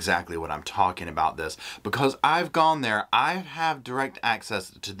 this is exactly what I'm talking about this, because I've gone there. I have direct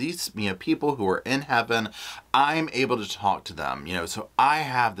access to these, you know, people who are in heaven. I'm able to talk to them, you know, so I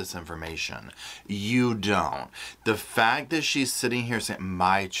have this information. You don't. The fact that she's sitting here saying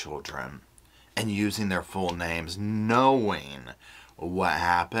my children and using their full names, knowing what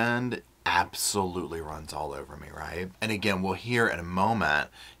happened, absolutely runs all over me, right? And again, we'll hear in a moment,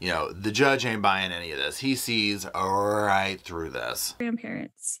 you know, the judge ain't buying any of this. He sees right through this.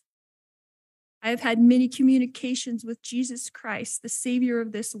 Grandparents. I have had many communications with Jesus Christ, the Savior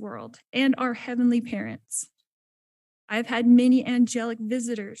of this world, and our heavenly parents. I have had many angelic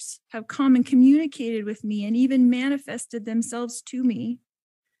visitors have come and communicated with me and even manifested themselves to me.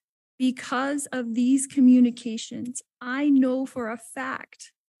 Because of these communications, I know for a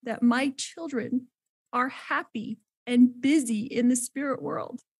fact that my children are happy and busy in the spirit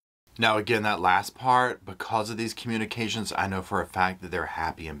world. Now, again, that last part, because of these communications, I know for a fact that they're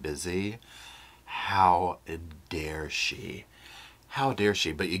happy and busy. How dare she? How dare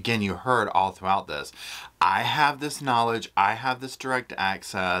she? But again, you heard all throughout this, I have this knowledge, I have this direct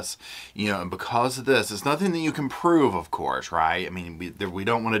access, you know, and because of this, it's nothing that you can prove, of course, right? I mean, we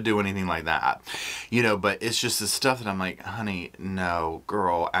don't want to do anything like that, you know, but it's just this stuff that I'm like, honey, no,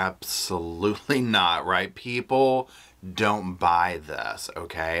 girl, absolutely not, right? People don't buy this,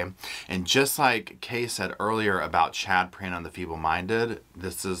 okay? And just like Kay said earlier about Chad preying on the feeble-minded,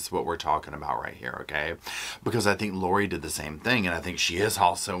 this is what we're talking about right here, okay? Because I think Lori did the same thing, and I think she is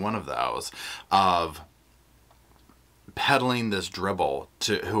also one of those, of peddling this dribble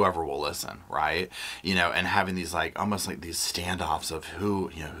to whoever will listen, right? You know, and having these like almost like these standoffs of who,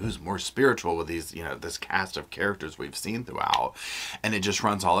 you know, who's more spiritual with these, you know, this cast of characters we've seen throughout, and it just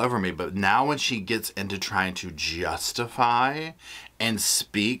runs all over me. But now when she gets into trying to justify and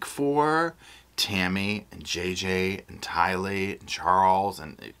speak for Tammy and JJ and Tylee and Charles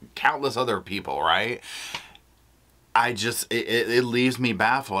and countless other people, right? It leaves me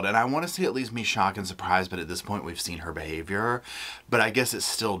baffled, and I want to say it leaves me shocked and surprised, but at this point we've seen her behavior, but I guess it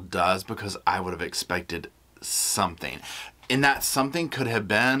still does, because I would have expected something. And that something could have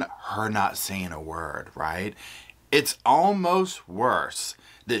been her not saying a word, right? It's almost worse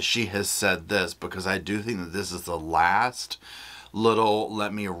that she has said this, because I do think that this is the last little,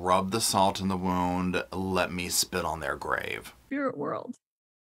 let me rub the salt in the wound, let me spit on their grave. Spirit world.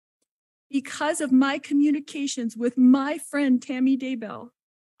 Because of my communications with my friend Tammy Daybell,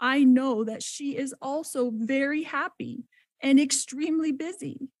 I know that she is also very happy and extremely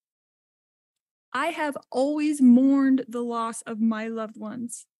busy. I have always mourned the loss of my loved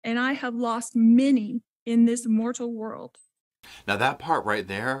ones, and I have lost many in this mortal world. Now that part right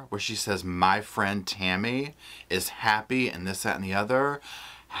there where she says, my friend Tammy is happy and this, that, and the other,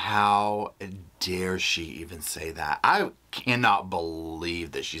 how dare she even say that? I cannot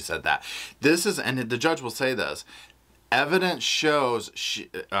believe that she said that. This is, and the judge will say this, evidence shows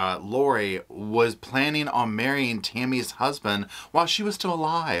Lori was planning on marrying Tammy's husband while she was still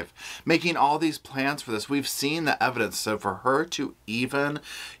alive, making all these plans for this. We've seen the evidence. So for her to even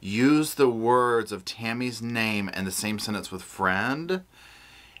use the words of Tammy's name in the same sentence with friend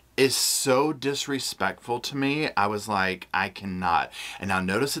is so disrespectful to me. I was like, I cannot. And now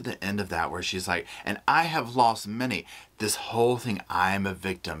notice at the end of that where she's like, and I have lost many. This whole thing, I am a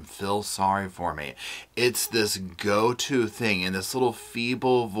victim, feel sorry for me. It's this go-to thing and this little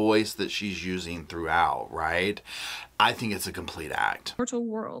feeble voice that she's using throughout, right? I think it's a complete act. Mortal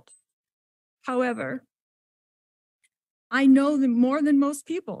world. However, I know them more than most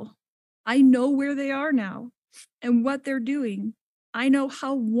people. I know where they are now and what they're doing. I know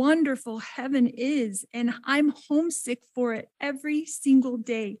how wonderful heaven is, and I'm homesick for it every single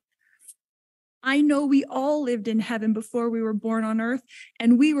day. I know we all lived in heaven before we were born on earth,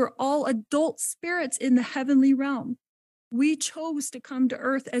 and we were all adult spirits in the heavenly realm. We chose to come to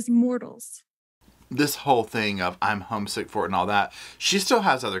earth as mortals. This whole thing of I'm homesick for it and all that, she still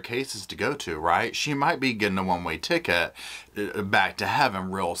has other cases to go to, right? She might be getting a one-way ticket back to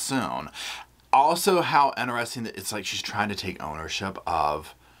heaven real soon. Also, how interesting that it's like she's trying to take ownership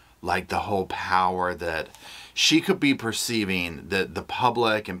of like the whole power that she could be perceiving, that the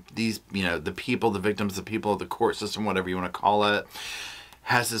public and these, you know, the people, the victims, the people of the court system, whatever you want to call it,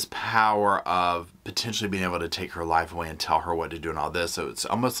 has this power of potentially being able to take her life away and tell her what to do and all this. So it's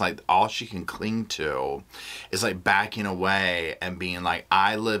almost like all she can cling to is like backing away and being like,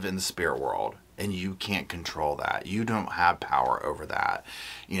 I live in the spirit world. And you can't control that. You don't have power over that.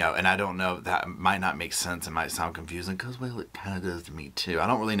 You know, and I don't know, that might not make sense. It might sound confusing because, well, it kind of does to me too. I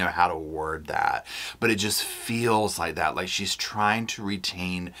don't really know how to word that. But it just feels like that. Like she's trying to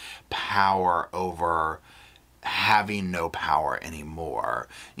retain power over having no power anymore.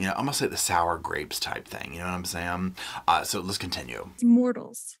 You know, almost like the sour grapes type thing. You know what I'm saying? So let's continue.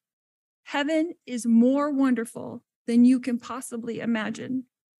 Mortals. Heaven is more wonderful than you can possibly imagine.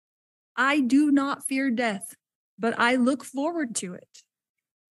 I do not fear death, but I look forward to it.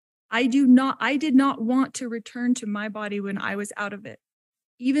 I did not want to return to my body when I was out of it.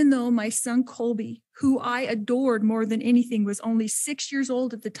 Even though my son Colby, who I adored more than anything, was only 6 years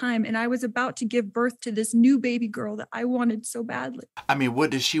old at the time, and I was about to give birth to this new baby girl that I wanted so badly. I mean,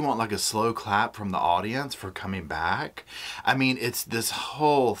 what does she want? Like a slow clap from the audience for coming back? I mean, it's this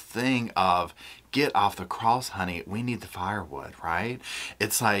whole thing of get off the cross, honey. We need the firewood, right?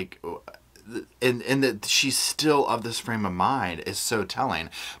 It's like, and that she's still of this frame of mind is so telling,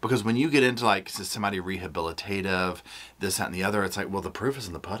 because when you get into like somebody rehabilitative, this, that, and the other, it's like, well, the proof is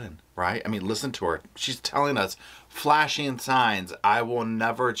in the pudding, right? I mean, listen to her. She's telling us flashing signs. I will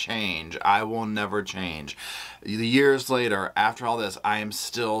never change. I will never change. The years later, after all this, I am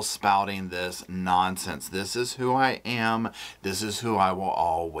still spouting this nonsense. This is who I am. This is who I will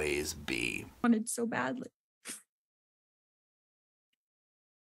always be. Wanted so badly.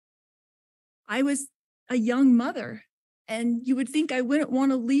 I was a young mother, and you would think I wouldn't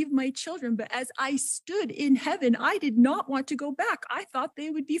want to leave my children, but as I stood in heaven, I did not want to go back. I thought they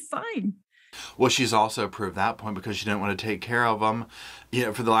would be fine. Well, she's also proved that point because she didn't want to take care of them, you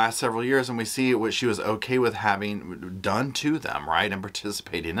know, for the last several years, and we see what she was okay with having done to them, right, and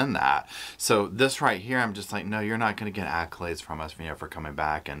participating in that. So this right here, I'm just like, no, you're not going to get accolades from us, you know, for coming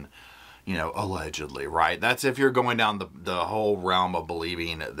back and, you know, allegedly, right? That's if you're going down the whole realm of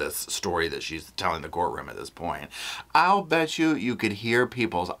believing this story that she's telling the courtroom at this point. I'll bet you could hear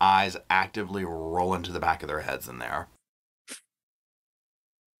people's eyes actively roll into the back of their heads in there.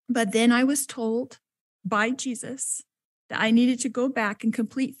 But then I was told by Jesus that I needed to go back and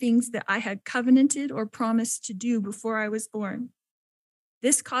complete things that I had covenanted or promised to do before I was born.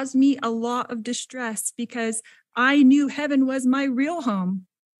 This caused me a lot of distress because I knew heaven was my real home,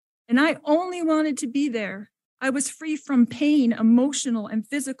 and I only wanted to be there. I was free from pain, emotional and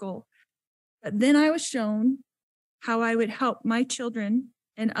physical. But then I was shown how I would help my children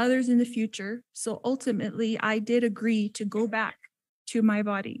and others in the future. So ultimately, I did agree to go back to my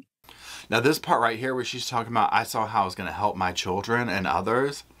body. Now, this part right here where she's talking about, I saw how I was going to help my children and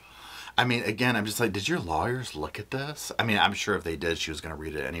others. I mean, again, I'm just like, did your lawyers look at this? I mean, I'm sure if they did, she was going to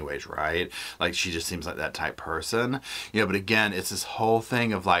read it anyways, right? Like, she just seems like that type person. You know, but again, it's this whole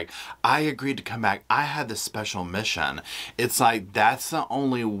thing of like, I agreed to come back. I had this special mission. It's like, that's the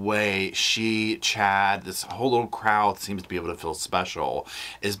only way she, Chad, this whole little crowd seems to be able to feel special,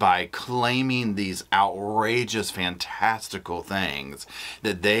 is by claiming these outrageous, fantastical things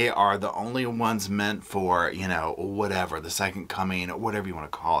that they are the only ones meant for, you know, whatever, the second coming, whatever you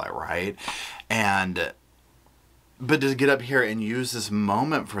want to call it, right? And but to get up here and use this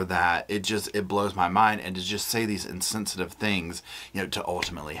moment for that, it blows my mind. And to just say these insensitive things, you know, to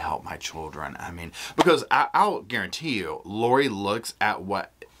ultimately help my children. I mean, because I'll guarantee you, Lori looks at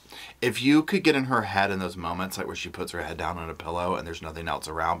what, if you could get in her head in those moments, like where she puts her head down on a pillow and there's nothing else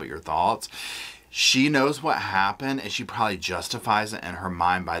around but your thoughts, she knows what happened, and she probably justifies it in her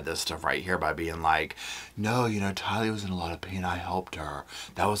mind by this stuff right here, by being like, no, you know, Tylee was in a lot of pain. I helped her.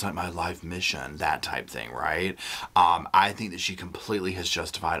 That was like my life mission, that type thing, right? I think that she completely has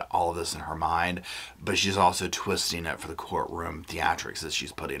justified all of this in her mind, but she's also twisting it for the courtroom theatrics that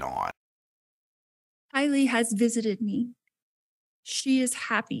she's putting on. Tylee has visited me. She is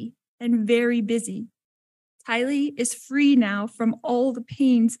happy and very busy. Tylee is free now from all the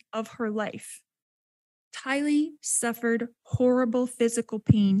pains of her life. Tylee suffered horrible physical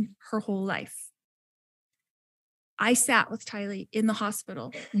pain her whole life. I sat with Tylee in the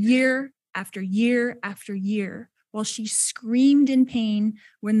hospital year after year after year while she screamed in pain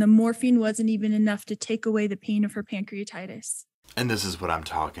when the morphine wasn't even enough to take away the pain of her pancreatitis. And this is what I'm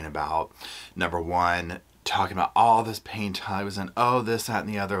talking about. Number one, talking about all this pain Tylee was in, oh, this, that,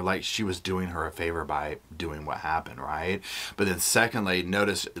 and the other, like she was doing her a favor by doing what happened, right? But then secondly,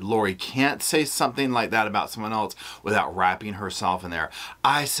 notice Lori can't say something like that about someone else without wrapping herself in there.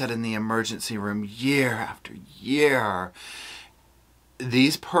 I sat in the emergency room year after year.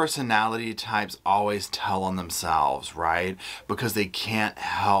 These personality types always tell on themselves, right? Because they can't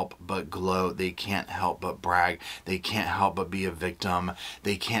help but gloat. They can't help but brag. They can't help but be a victim.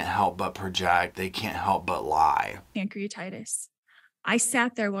 They can't help but project. They can't help but lie. Pancreatitis. I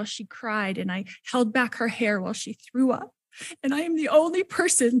sat there while she cried and I held back her hair while she threw up. And I am the only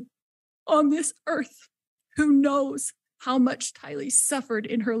person on this earth who knows how much Tylee suffered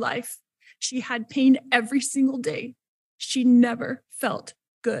in her life. She had pain every single day. She never felt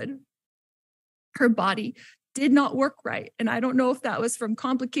good. Her body did not work right. And I don't know if that was from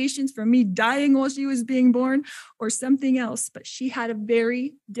complications from me dying while she was being born or something else, but she had a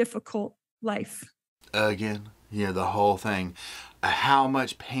very difficult life. Again, you know, the whole thing. How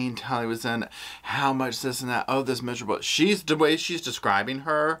much pain Tylee was in, how much this and that, oh, this miserable. The way she's describing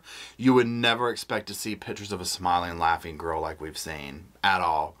her, you would never expect to see pictures of a smiling, laughing girl like we've seen at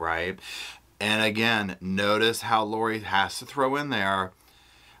all, right? And again, notice how Lori has to throw in there,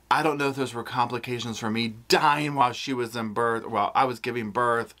 I don't know if those were complications from me dying while she was in birth, while I was giving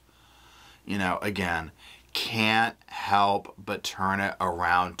birth. You know, again, can't help but turn it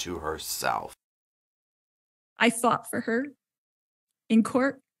around to herself. I fought for her in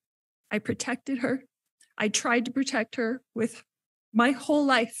court. I protected her. I tried to protect her with my whole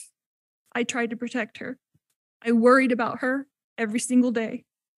life. I tried to protect her. I worried about her every single day.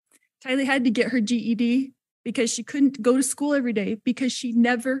 Tylee had to get her GED because she couldn't go to school every day because she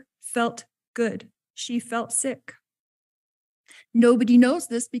never felt good. She felt sick. Nobody knows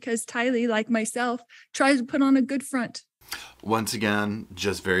this because Tylee, like myself, tries to put on a good front. Once again,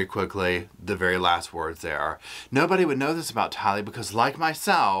 just very quickly, the very last words there. Nobody would know this about Tylee because, like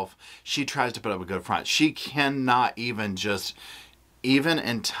myself, she tries to put up a good front. She cannot even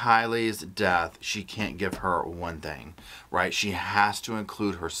in Tylee's death, she can't give her one thing, right? She has to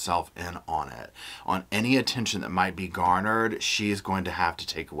include herself in on it. On any attention that might be garnered, she's going to have to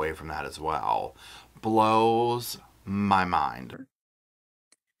take away from that as well. Blows my mind.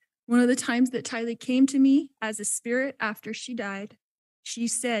 One of the times that Tylee came to me as a spirit after she died,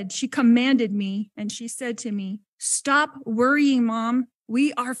 she commanded me and she said to me, "Stop worrying, Mom.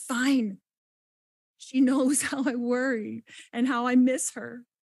 We are fine." She knows how I worry and how I miss her.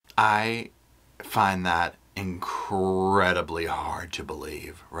 I find that incredibly hard to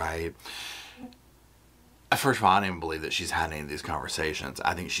believe, right? First of all, I don't even believe that she's had any of these conversations.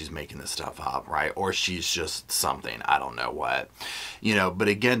 I think she's making this stuff up, right? Or she's just something. I don't know what. But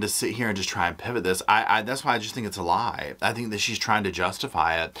again, to sit here and just try and pivot this, that's why I just think it's a lie. I think that she's trying to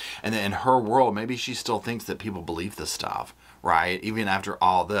justify it. And in her world, maybe she still thinks that people believe this stuff, right? Even after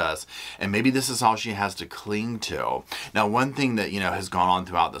all this. And maybe this is all she has to cling to. Now, one thing that, has gone on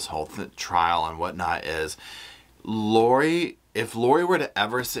throughout this whole trial and whatnot is if Lori were to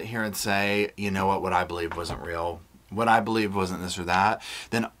ever sit here and say, what I believed wasn't real, what I believed wasn't this or that,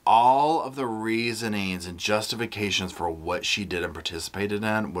 then all of the reasonings and justifications for what she did and participated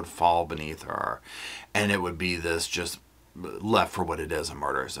in would fall beneath her. And it would be this just left for what it is, a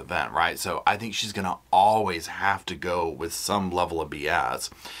murderous event, right? So I think she's going to always have to go with some level of BS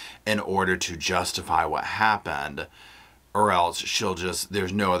in order to justify what happened. Or else she'll just,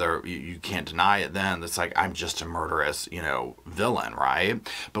 there's no other, you can't deny it then. It's like, I'm just a murderous, villain, right?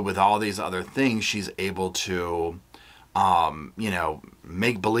 But with all these other things, she's able to,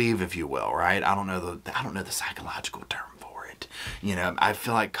 make believe, if you will, right? I don't know the psychological term for it. I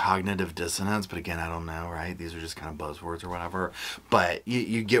feel like cognitive dissonance, but again, I don't know, right? These are just kind of buzzwords or whatever. But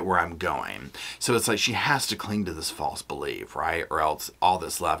you get where I'm going. So it's like she has to cling to this false belief, right? Or else all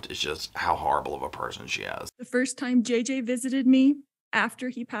that's left is just how horrible of a person she is. The first time JJ visited me after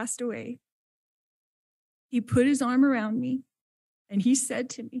he passed away, he put his arm around me and he said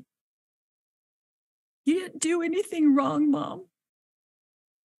to me, "You didn't do anything wrong, Mom.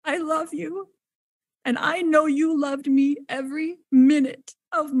 I love you. And I know you loved me every minute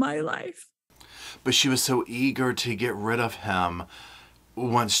of my life." But she was so eager to get rid of him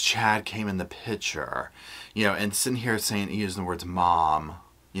once Chad came in the picture, and sitting here saying, using the words mom,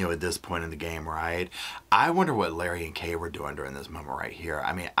 at this point in the game, right? I wonder what Larry and Kay were doing during this moment right here.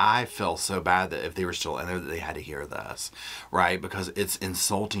 I mean, I feel so bad that if they were still in there, that they had to hear this, right? Because it's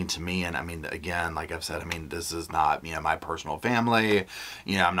insulting to me. And I mean, again, like I've said, this is not, my personal family.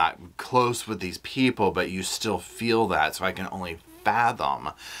 I'm not close with these people, but you still feel that. So I can only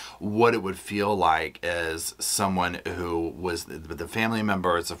fathom what it would feel like as someone who was the family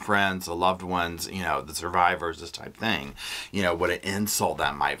members, the friends, the loved ones, the survivors, this type thing, what an insult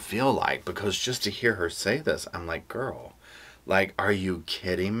that might feel like. Because just to hear her say this, I'm like, girl, like, are you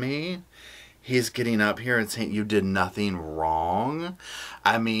kidding me? He's getting up here and saying you did nothing wrong.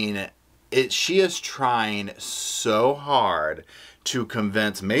 I mean, she is trying so hard to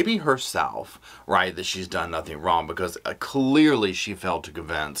convince maybe herself, right, that she's done nothing wrong, because clearly she failed to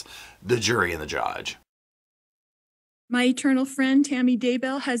convince the jury and the judge. My eternal friend, Tammy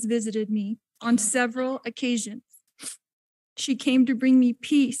Daybell, has visited me on several occasions. She came to bring me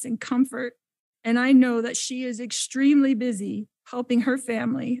peace and comfort, and I know that she is extremely busy helping her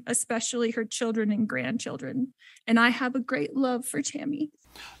family, especially her children and grandchildren. And I have a great love for Tammy.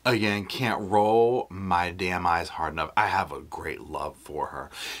 Again, can't roll my damn eyes hard enough. I have a great love for her.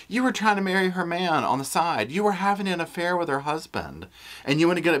 You were trying to marry her man on the side. You were having an affair with her husband. And you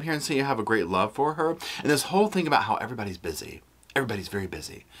want to get up here and say you have a great love for her? And this whole thing about how everybody's busy. Everybody's very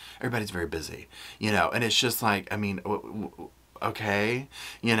busy. Everybody's very busy. And it's just like, okay,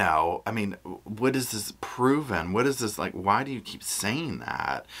 what is this proven? What is this, like, why do you keep saying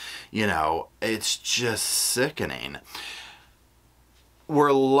that? It's just sickening.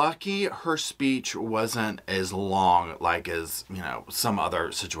 We're lucky her speech wasn't as long, like as, some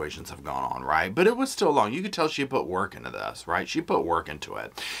other situations have gone on, right? But it was still long. You could tell she put work into this, right? She put work into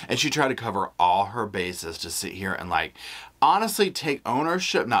it. And she tried to cover all her bases to sit here and, like, honestly take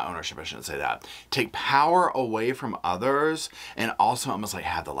ownership, not ownership, I shouldn't say that, take power away from others and also almost like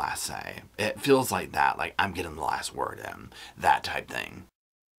have the last say. It feels like that, like I'm getting the last word in, that type thing.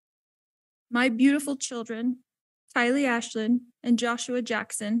 My beautiful children, Tylee Ashland and Joshua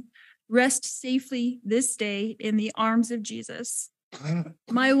Jackson, rest safely this day in the arms of Jesus.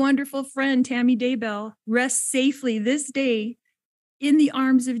 My wonderful friend, Tammy Daybell, rests safely this day in the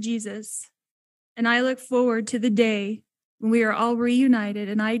arms of Jesus. And I look forward to the day when we are all reunited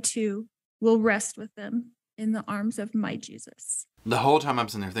and I too will rest with them in the arms of my Jesus. The whole time I'm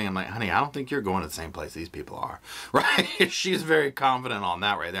sitting there thinking, I'm like, honey, I don't think you're going to the same place these people are, right? She's very confident on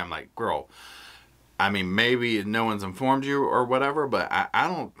that right there. I'm like, girl, maybe no one's informed you or whatever, but I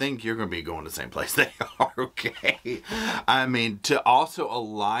don't think you're going to be going to the same place they are, okay? To also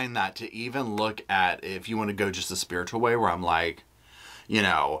align that to even look at, if you want to go just a spiritual way, where I'm like,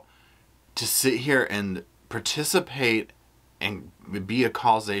 to sit here and participate and be a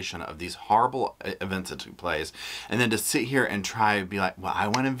causation of these horrible events that took place, and then to sit here and try to be like, well, I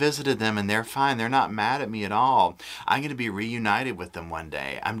went and visited them and they're fine. They're not mad at me at all. I'm going to be reunited with them one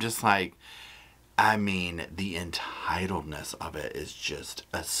day. I'm just like, the entitledness of it is just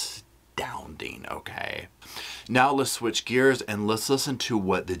astounding, okay? Now let's switch gears and let's listen to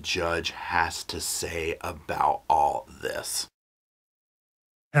what the judge has to say about all this.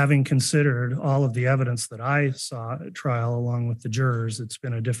 Having considered all of the evidence that I saw at trial along with the jurors, it's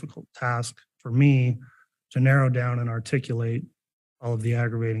been a difficult task for me to narrow down and articulate all of the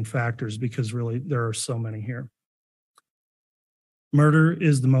aggravating factors because really there are so many here. Murder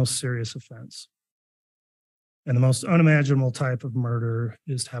is the most serious offense. And the most unimaginable type of murder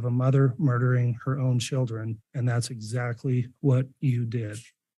is to have a mother murdering her own children. And that's exactly what you did.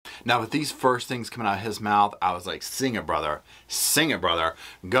 Now, with these first things coming out of his mouth, I was like, sing it, brother. Sing it, brother.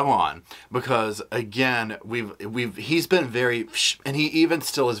 Go on. Because again, he's been very, and he even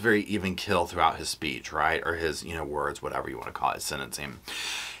still is very even keel throughout his speech, right? Or his, words, whatever you want to call it, sentencing.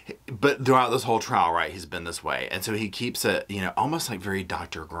 But throughout this whole trial, right, he's been this way. And so he keeps it, almost like very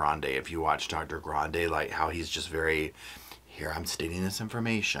Dr. Grande. If you watch Dr. Grande, like how he's just very, here, I'm stating this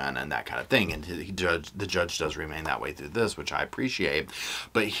information and that kind of thing. And the judge does remain that way through this, which I appreciate.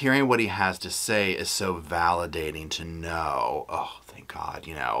 But hearing what he has to say is so validating to know, oh, thank God,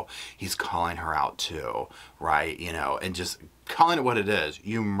 he's calling her out too, right? And just calling it what it is.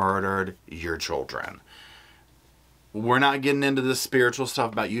 You murdered your children. We're not getting into the spiritual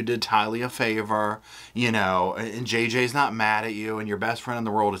stuff about you did Tylee a favor, and JJ's not mad at you, and your best friend in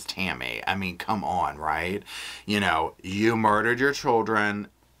the world is Tammy. I mean, come on, right? You murdered your children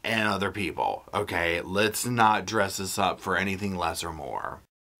and other people, okay? Let's not dress this up for anything less or more.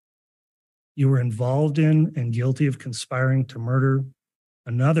 You were involved in and guilty of conspiring to murder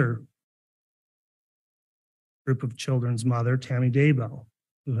another group of children's mother, Tammy Daybell,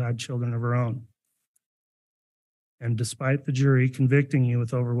 who had children of her own. And despite the jury convicting you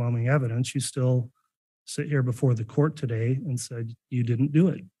with overwhelming evidence, you still sit here before the court today and said you didn't do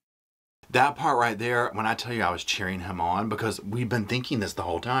it. That part right there, when I tell you I was cheering him on, because we've been thinking this the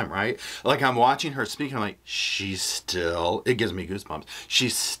whole time, right? Like I'm watching her speak and I'm like, it gives me goosebumps.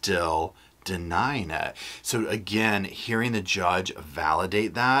 She's still denying it. So again, hearing the judge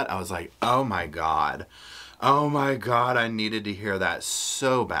validate that, I was like, oh my God. Oh my God, I needed to hear that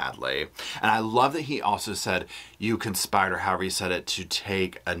so badly. And I love that he also said, you conspired, or however he said it, to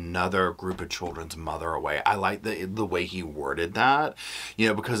take another group of children's mother away. I like the way he worded that,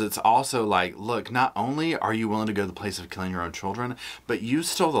 because it's also like, look, not only are you willing to go to the place of killing your own children, but you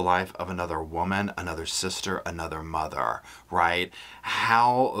stole the life of another woman, another sister, another mother, right?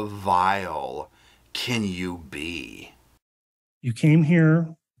 How vile can you be? You came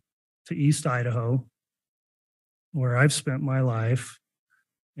here to East Idaho, where I've spent my life,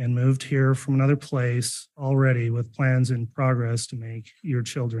 and moved here from another place already with plans in progress to make your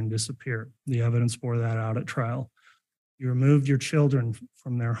children disappear. The evidence bore that out at trial. You removed your children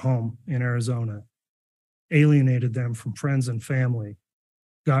from their home in Arizona, alienated them from friends and family,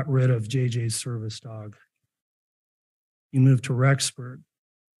 got rid of JJ's service dog. You moved to Rexburg,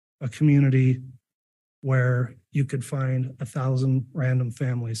 a community where you could find 1,000 random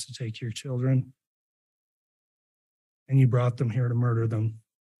families to take your children, and you brought them here to murder them.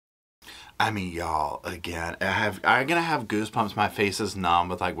 I mean, y'all, again, I'm gonna have goosebumps. My face is numb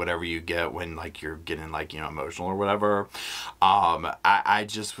with like whatever you get when like you're getting like, emotional or whatever. I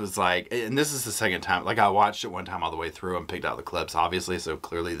just was like, and this is the second time, like I watched it one time all the way through and picked out the clips, obviously. So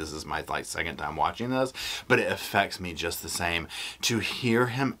clearly this is my like second time watching this, but it affects me just the same to hear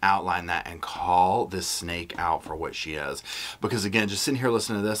him outline that and call this snake out for what she is. Because again, just sitting here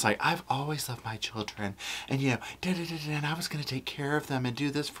listening to this, like I've always loved my children and, and I was going to take care of them and do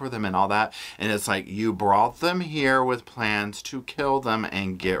this for them and all that. And it's like, you brought them here with plans to kill them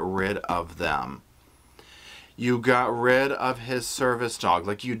and get rid of them. You got rid of his service dog.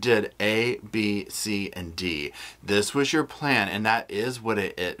 Like you did A, B, C, and D. This was your plan, and that is what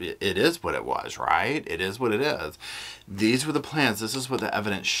it is what it was, right? It is what it is. These were the plans. This is what the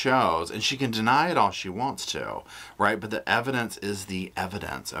evidence shows. And she can deny it all she wants to, right? But the evidence is the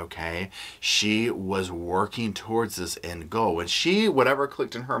evidence, okay? She was working towards this end goal. When whatever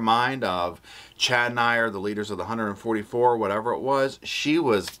clicked in her mind of Chad and I are the leaders of the 144, whatever it was, she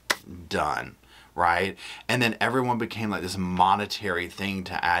was done. Right? And then everyone became like this monetary thing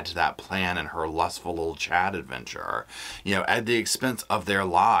to add to that plan and her lustful little Chad adventure, at the expense of their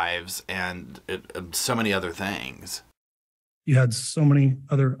lives and so many other things. You had so many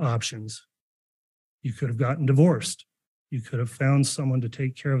other options. You could have gotten divorced. You could have found someone to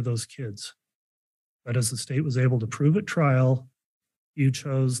take care of those kids. But as the state was able to prove at trial, you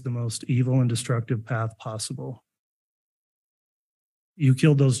chose the most evil and destructive path possible. You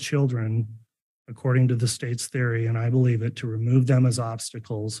killed those children according to the state's theory, and I believe it, to remove them as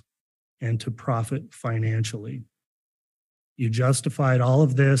obstacles and to profit financially. You justified all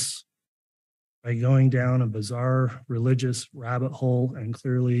of this by going down a bizarre religious rabbit hole, and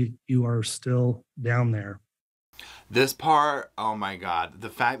clearly you are still down there. This part, oh my God, the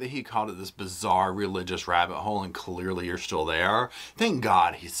fact that he called it this bizarre religious rabbit hole and clearly you're still there. Thank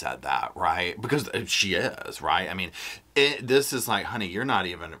God he said that, right? Because she is, right? I mean, this is like, honey, you're not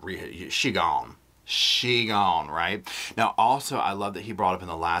even, she gone. She gone, right? Now, also, I love that he brought up in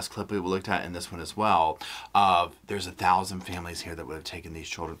the last clip we looked at, in this one as well, of there's 1,000 families here that would have taken these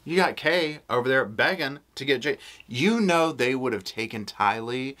children. You got Kay over there begging to get Jay. You know they would have taken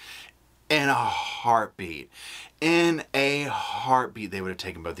Tylee in a heartbeat. In a heartbeat, they would have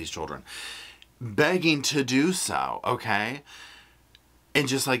taken both these children. Begging to do so, okay? And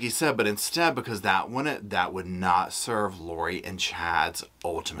just like he said, but instead, because that would not serve Lori and Chad's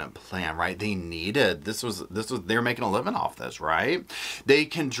ultimate plan, right? They needed, they were making a living off this, right? They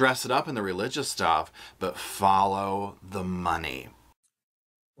can dress it up in the religious stuff, but follow the money.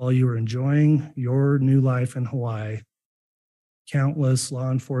 While you were enjoying your new life in Hawaii, countless law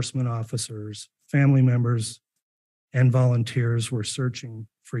enforcement officers, family members, and volunteers were searching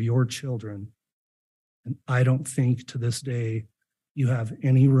for your children. And I don't think to this day you have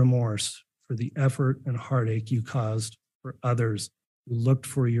any remorse for the effort and heartache you caused for others who looked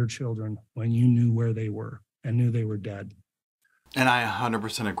for your children when you knew where they were and knew they were dead. And I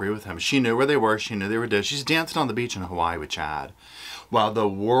 100% agree with him. She knew where they were. She knew they were dead. She's dancing on the beach in Hawaii with Chad, while the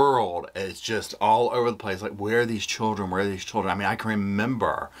world is just all over the place. Like, where are these children? Where are these children? I mean, I can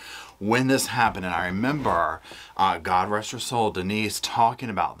remember when this happened, and I remember, God rest her soul, Denise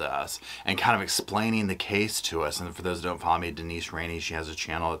talking about this and kind of explaining the case to us. And for those who don't follow me, Denise Rainey, she has a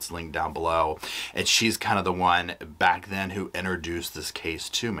channel, it's linked down below. And she's kind of the one back then who introduced this case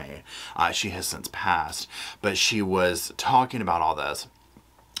to me. She has since passed, but she was talking about all this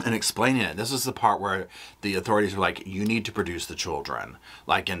and explaining it. This is the part where the authorities were like, you need to produce the children,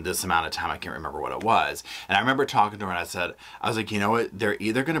 like in this amount of time. I can't remember what it was. And I remember talking to her and I was like, you know what? They're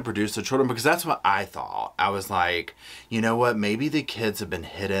either going to produce the children, because that's what I thought. I was like, you know what? Maybe the kids have been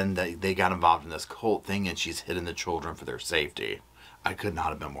hidden. They got involved in this cult thing and she's hidden the children for their safety. I could not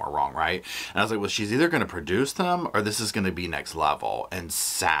have been more wrong, right? And I was like, well, she's either going to produce them or this is going to be next level. And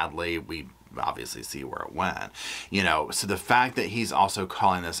sadly, we obviously see where it went, you know. So the fact that he's also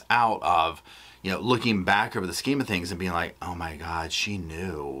calling this out of, you know, looking back over the scheme of things and being like, oh my God, she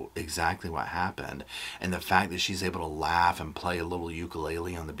knew exactly what happened. And the fact that she's able to laugh and play a little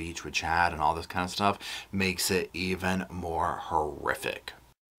ukulele on the beach with Chad and all this kind of stuff makes it even more horrific.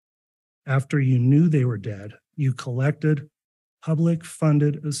 After you knew they were dead, you collected public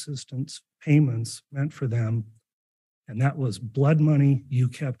funded assistance payments meant for them. And that was blood money you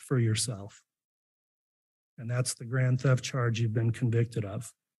kept for yourself. And that's the grand theft charge you've been convicted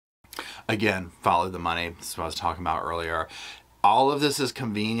of. Again, follow the money. That's what I was talking about earlier. All of this is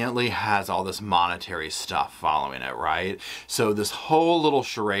conveniently has all this monetary stuff following it, right? So this whole little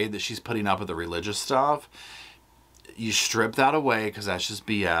charade that she's putting up with the religious stuff, you strip that away because that's just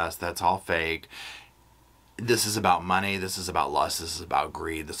BS. That's all fake. This is about money. This is about lust. This is about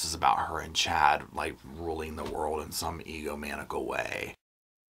greed. This is about her and Chad like ruling the world in some egomaniacal way.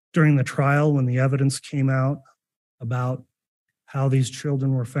 During the trial, when the evidence came out about how these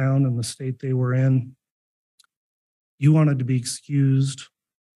children were found and the state they were in, you wanted to be excused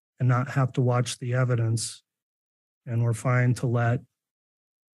and not have to watch the evidence, and were fine to let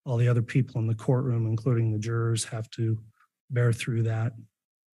all the other people in the courtroom, including the jurors, have to bear through that.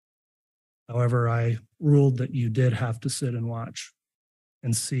 However, I ruled that you did have to sit and watch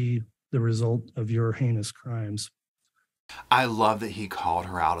and see the result of your heinous crimes. I love that he called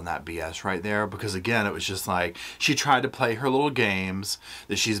her out on that BS right there, because again, it was just like she tried to play her little games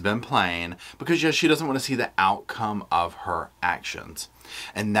that she's been playing because, yes, she doesn't want to see the outcome of her actions.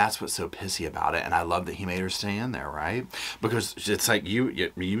 And that's what's so pissy about it. And I love that he made her stay in there, right? Because it's like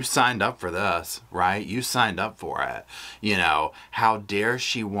you signed up for this, right? You signed up for it. You know, how dare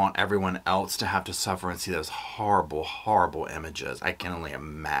she want everyone else to have to suffer and see those horrible, horrible images? I can only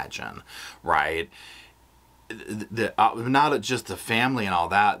imagine, right? Not just the family and all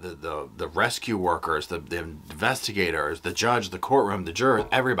that, the rescue workers, the investigators, the judge, the courtroom, the jurors,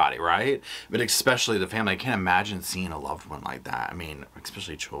 everybody, right? But especially the family. I can't imagine seeing a loved one like that. I mean,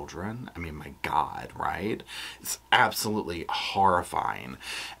 especially children. I mean, my God, right? It's absolutely horrifying.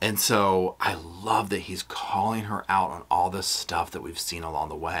 And so I love that he's calling her out on all this stuff that we've seen along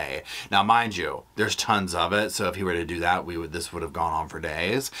the way. Now, mind you, there's tons of it. So if he were to do that, this would have gone on for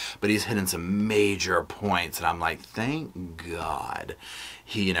days. But he's hitting some major points. And I'm like, thank God.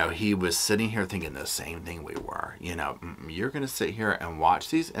 He was sitting here thinking the same thing we were. You're going to sit here and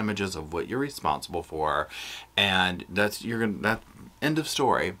watch these images of what you're responsible for. And that's end of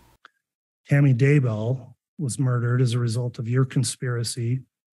story. Tammy Daybell was murdered as a result of your conspiracy.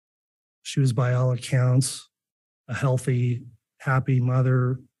 She was, by all accounts, a healthy, happy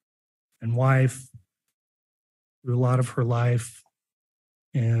mother and wife through a lot of her life.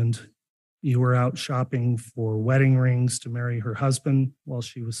 And you were out shopping for wedding rings to marry her husband while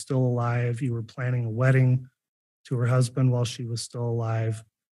she was still alive. You were planning a wedding to her husband while she was still alive.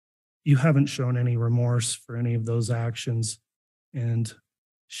 You haven't shown any remorse for any of those actions. And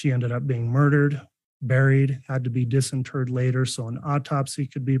she ended up being murdered, buried, had to be disinterred later so an autopsy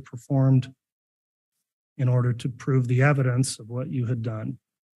could be performed in order to prove the evidence of what you had done.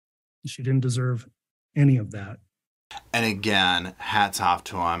 She didn't deserve any of that. And again, hats off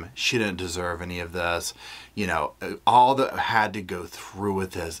to him. She didn't deserve any of this. You know, all that had to go through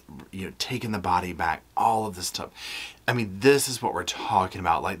with this, you know, taking the body back, all of this stuff. I mean, this is what we're talking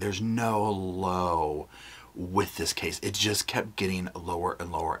about. Like, there's no low with this case. It just kept getting lower and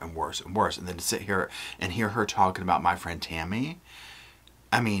lower and worse and worse. And then to sit here and hear her talking about my friend Tammy,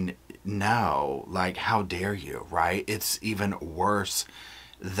 I mean, no, like, how dare you, right? It's even worse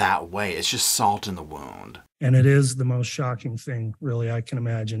that way. It's just salt in the wound. And it is the most shocking thing, really, I can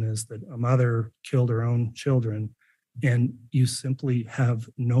imagine, is that a mother killed her own children and you simply have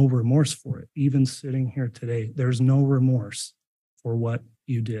no remorse for it. Even sitting here today, there's no remorse for what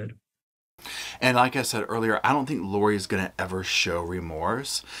you did. And like I said earlier, I don't think Lori is going to ever show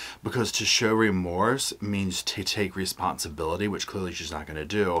remorse, because to show remorse means to take responsibility, which clearly she's not going to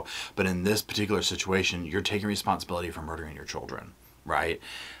do. But in this particular situation, you're taking responsibility for murdering your children, right?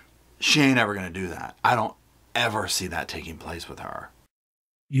 She ain't ever going to do that. I don't ever see that taking place with her.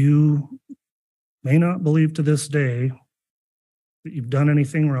 You may not believe to this day that you've done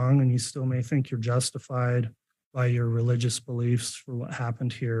anything wrong, and you still may think you're justified by your religious beliefs for what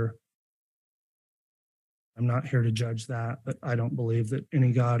happened here. I'm not here to judge that, but I don't believe that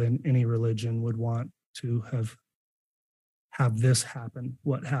any God in any religion would want to have this happen,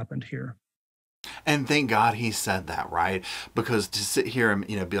 what happened here. And thank God he said that, right? Because to sit here and,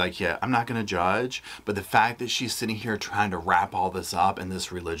 you know, be like, yeah, I'm not going to judge, but the fact that she's sitting here trying to wrap all this up in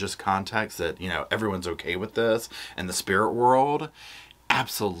this religious context that, you know, everyone's okay with this in the spirit world,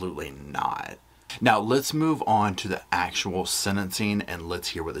 absolutely not. Now, let's move on to the actual sentencing and let's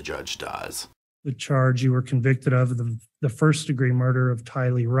hear what the judge does. The charge you were convicted of, the first-degree murder of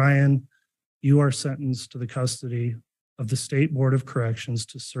Tylee Ryan, you are sentenced to the custody of the State Board of Corrections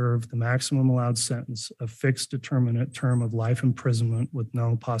to serve the maximum allowed sentence of fixed determinate term of life imprisonment with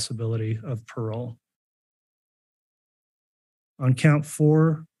no possibility of parole. On count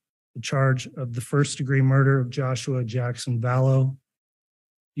 4, the charge of the first-degree murder of Joshua Jackson Vallow,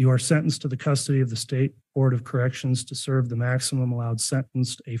 you are sentenced to the custody of the State Board of Corrections to serve the maximum allowed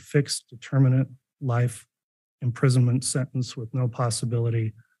sentence, a fixed determinate life imprisonment sentence with no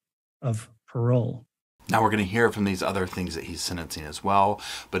possibility of parole. Now we're going to hear from these other things that he's sentencing as well.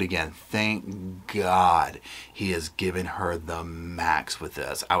 But again, thank God he has given her the max with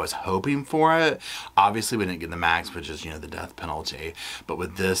this. I was hoping for it. Obviously, we didn't get the max, which is, you know, the death penalty. But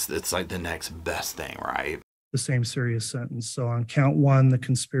with this, it's like the next best thing, right? The same serious sentence. So on count 1, the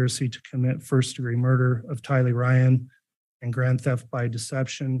conspiracy to commit first-degree murder of Tylee Ryan and grand theft by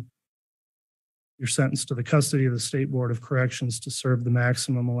deception, you're sentenced to the custody of the State Board of Corrections to serve the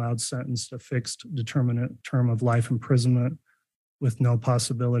maximum allowed sentence, a fixed determinate term of life imprisonment with no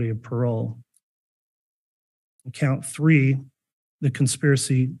possibility of parole. On count 3, the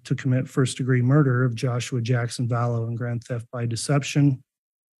conspiracy to commit first-degree murder of Joshua Jackson Vallow and grand theft by deception,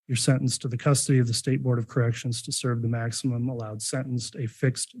 you're sentenced to the custody of the State Board of Corrections to serve the maximum allowed sentence, a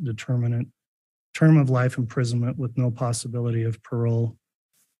fixed determinate term of life imprisonment with no possibility of parole.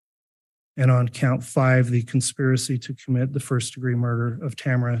 And on count 5, the conspiracy to commit the first-degree murder of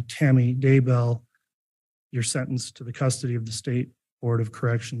Tammy Daybell, you're sentenced to the custody of the State Board of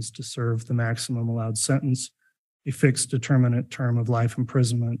Corrections to serve the maximum allowed sentence, a fixed determinate term of life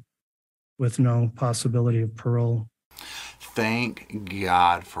imprisonment with no possibility of parole. Thank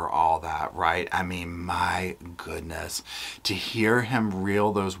God for all that, right? I mean, my goodness, to hear him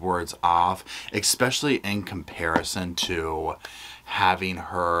reel those words off, especially in comparison to having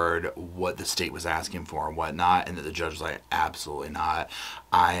heard what the state was asking for and whatnot, and that the judge was like, absolutely not.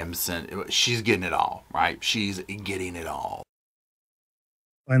 She's getting it all, right? She's getting it all.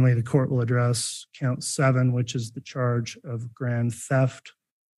 Finally, the court will address count 7, which is the charge of grand theft.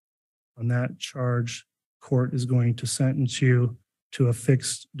 On that charge, court is going to sentence you to a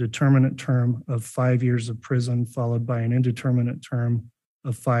fixed determinate term of 5 years of prison, followed by an indeterminate term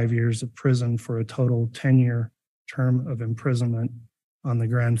of 5 years of prison for a total 10-year term of imprisonment on the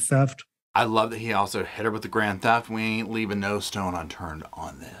grand theft. I love that he also hit her with the grand theft. We ain't leaving no stone unturned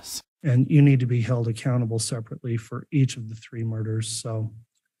on this. And you need to be held accountable separately for each of the 3 murders. So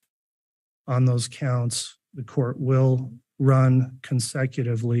on those counts, the court will run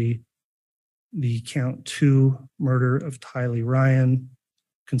consecutively the count 2 murder of Tylee Ryan,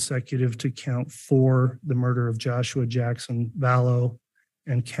 consecutive to count 4, the murder of Joshua Jackson Vallow,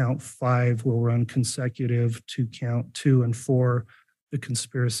 and count 5 will run consecutive to count 2 and 4, the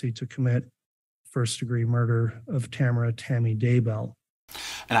conspiracy to commit first-degree murder of Tammy Daybell.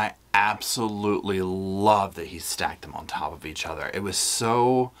 And I absolutely love that he stacked them on top of each other. It was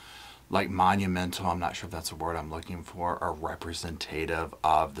so like monumental, I'm not sure if that's a word I'm looking for, or representative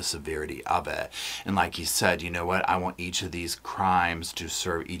of the severity of it. And like he said, you know what, I want each of these crimes to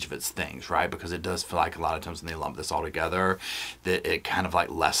serve each of its things, right? Because it does feel like a lot of times when they lump this all together, that it kind of like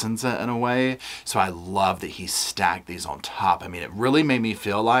lessens it in a way. So I love that he stacked these on top. I mean, it really made me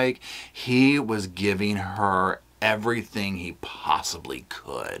feel like he was giving her everything he possibly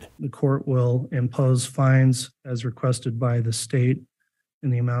could. The court will impose fines as requested by the state in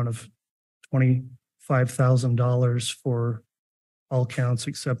the amount of $25,000 for all counts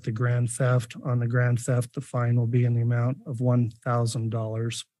except the grand theft. On the grand theft, the fine will be in the amount of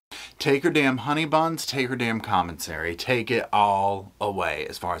 $1,000. Take her damn honey buns, take her damn commissary, take it all away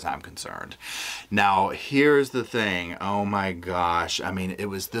as far as I'm concerned. Now, here's the thing. Oh my gosh. I mean,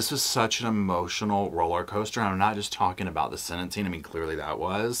 this was such an emotional roller coaster. I'm not just talking about the sentencing. I mean, clearly that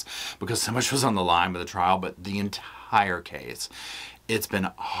was, because so much was on the line with the trial, but the entire case. It's been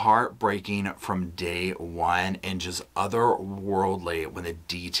heartbreaking from day one and just otherworldly when the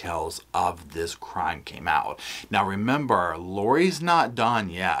details of this crime came out. Now remember, Lori's not done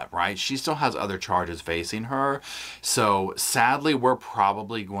yet, right? She still has other charges facing her. So sadly, we're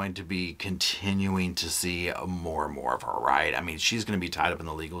probably going to be continuing to see more and more of her, right? I mean, she's going to be tied up in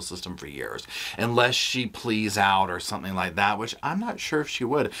the legal system for years, unless she pleads out or something like that, which I'm not sure if she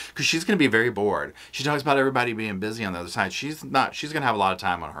would, because she's going to be very bored. She talks about everybody being busy on the other side. She's going to have a lot of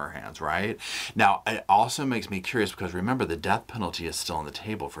time on her hands, right? Now, it also makes me curious because remember, the death penalty is still on the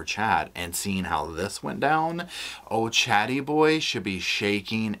table for Chad, and seeing how this went down, old Chatty boy should be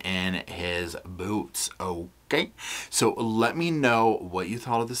shaking in his boots, okay? So let me know what you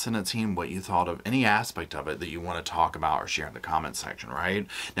thought of the sentencing, what you thought of any aspect of it that you want to talk about or share in the comments section, right?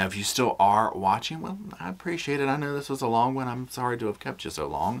 Now, if you still are watching, well, I appreciate it. I know this was a long one. I'm sorry to have kept you so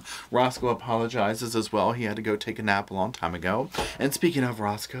long. Roscoe apologizes as well. He had to go take a nap a long time ago. And speaking of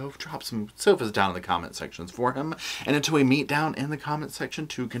Roscoe, drop some sofas down in the comment sections for him. And until we meet down in the comment section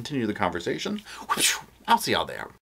to continue the conversation, I'll see y'all there.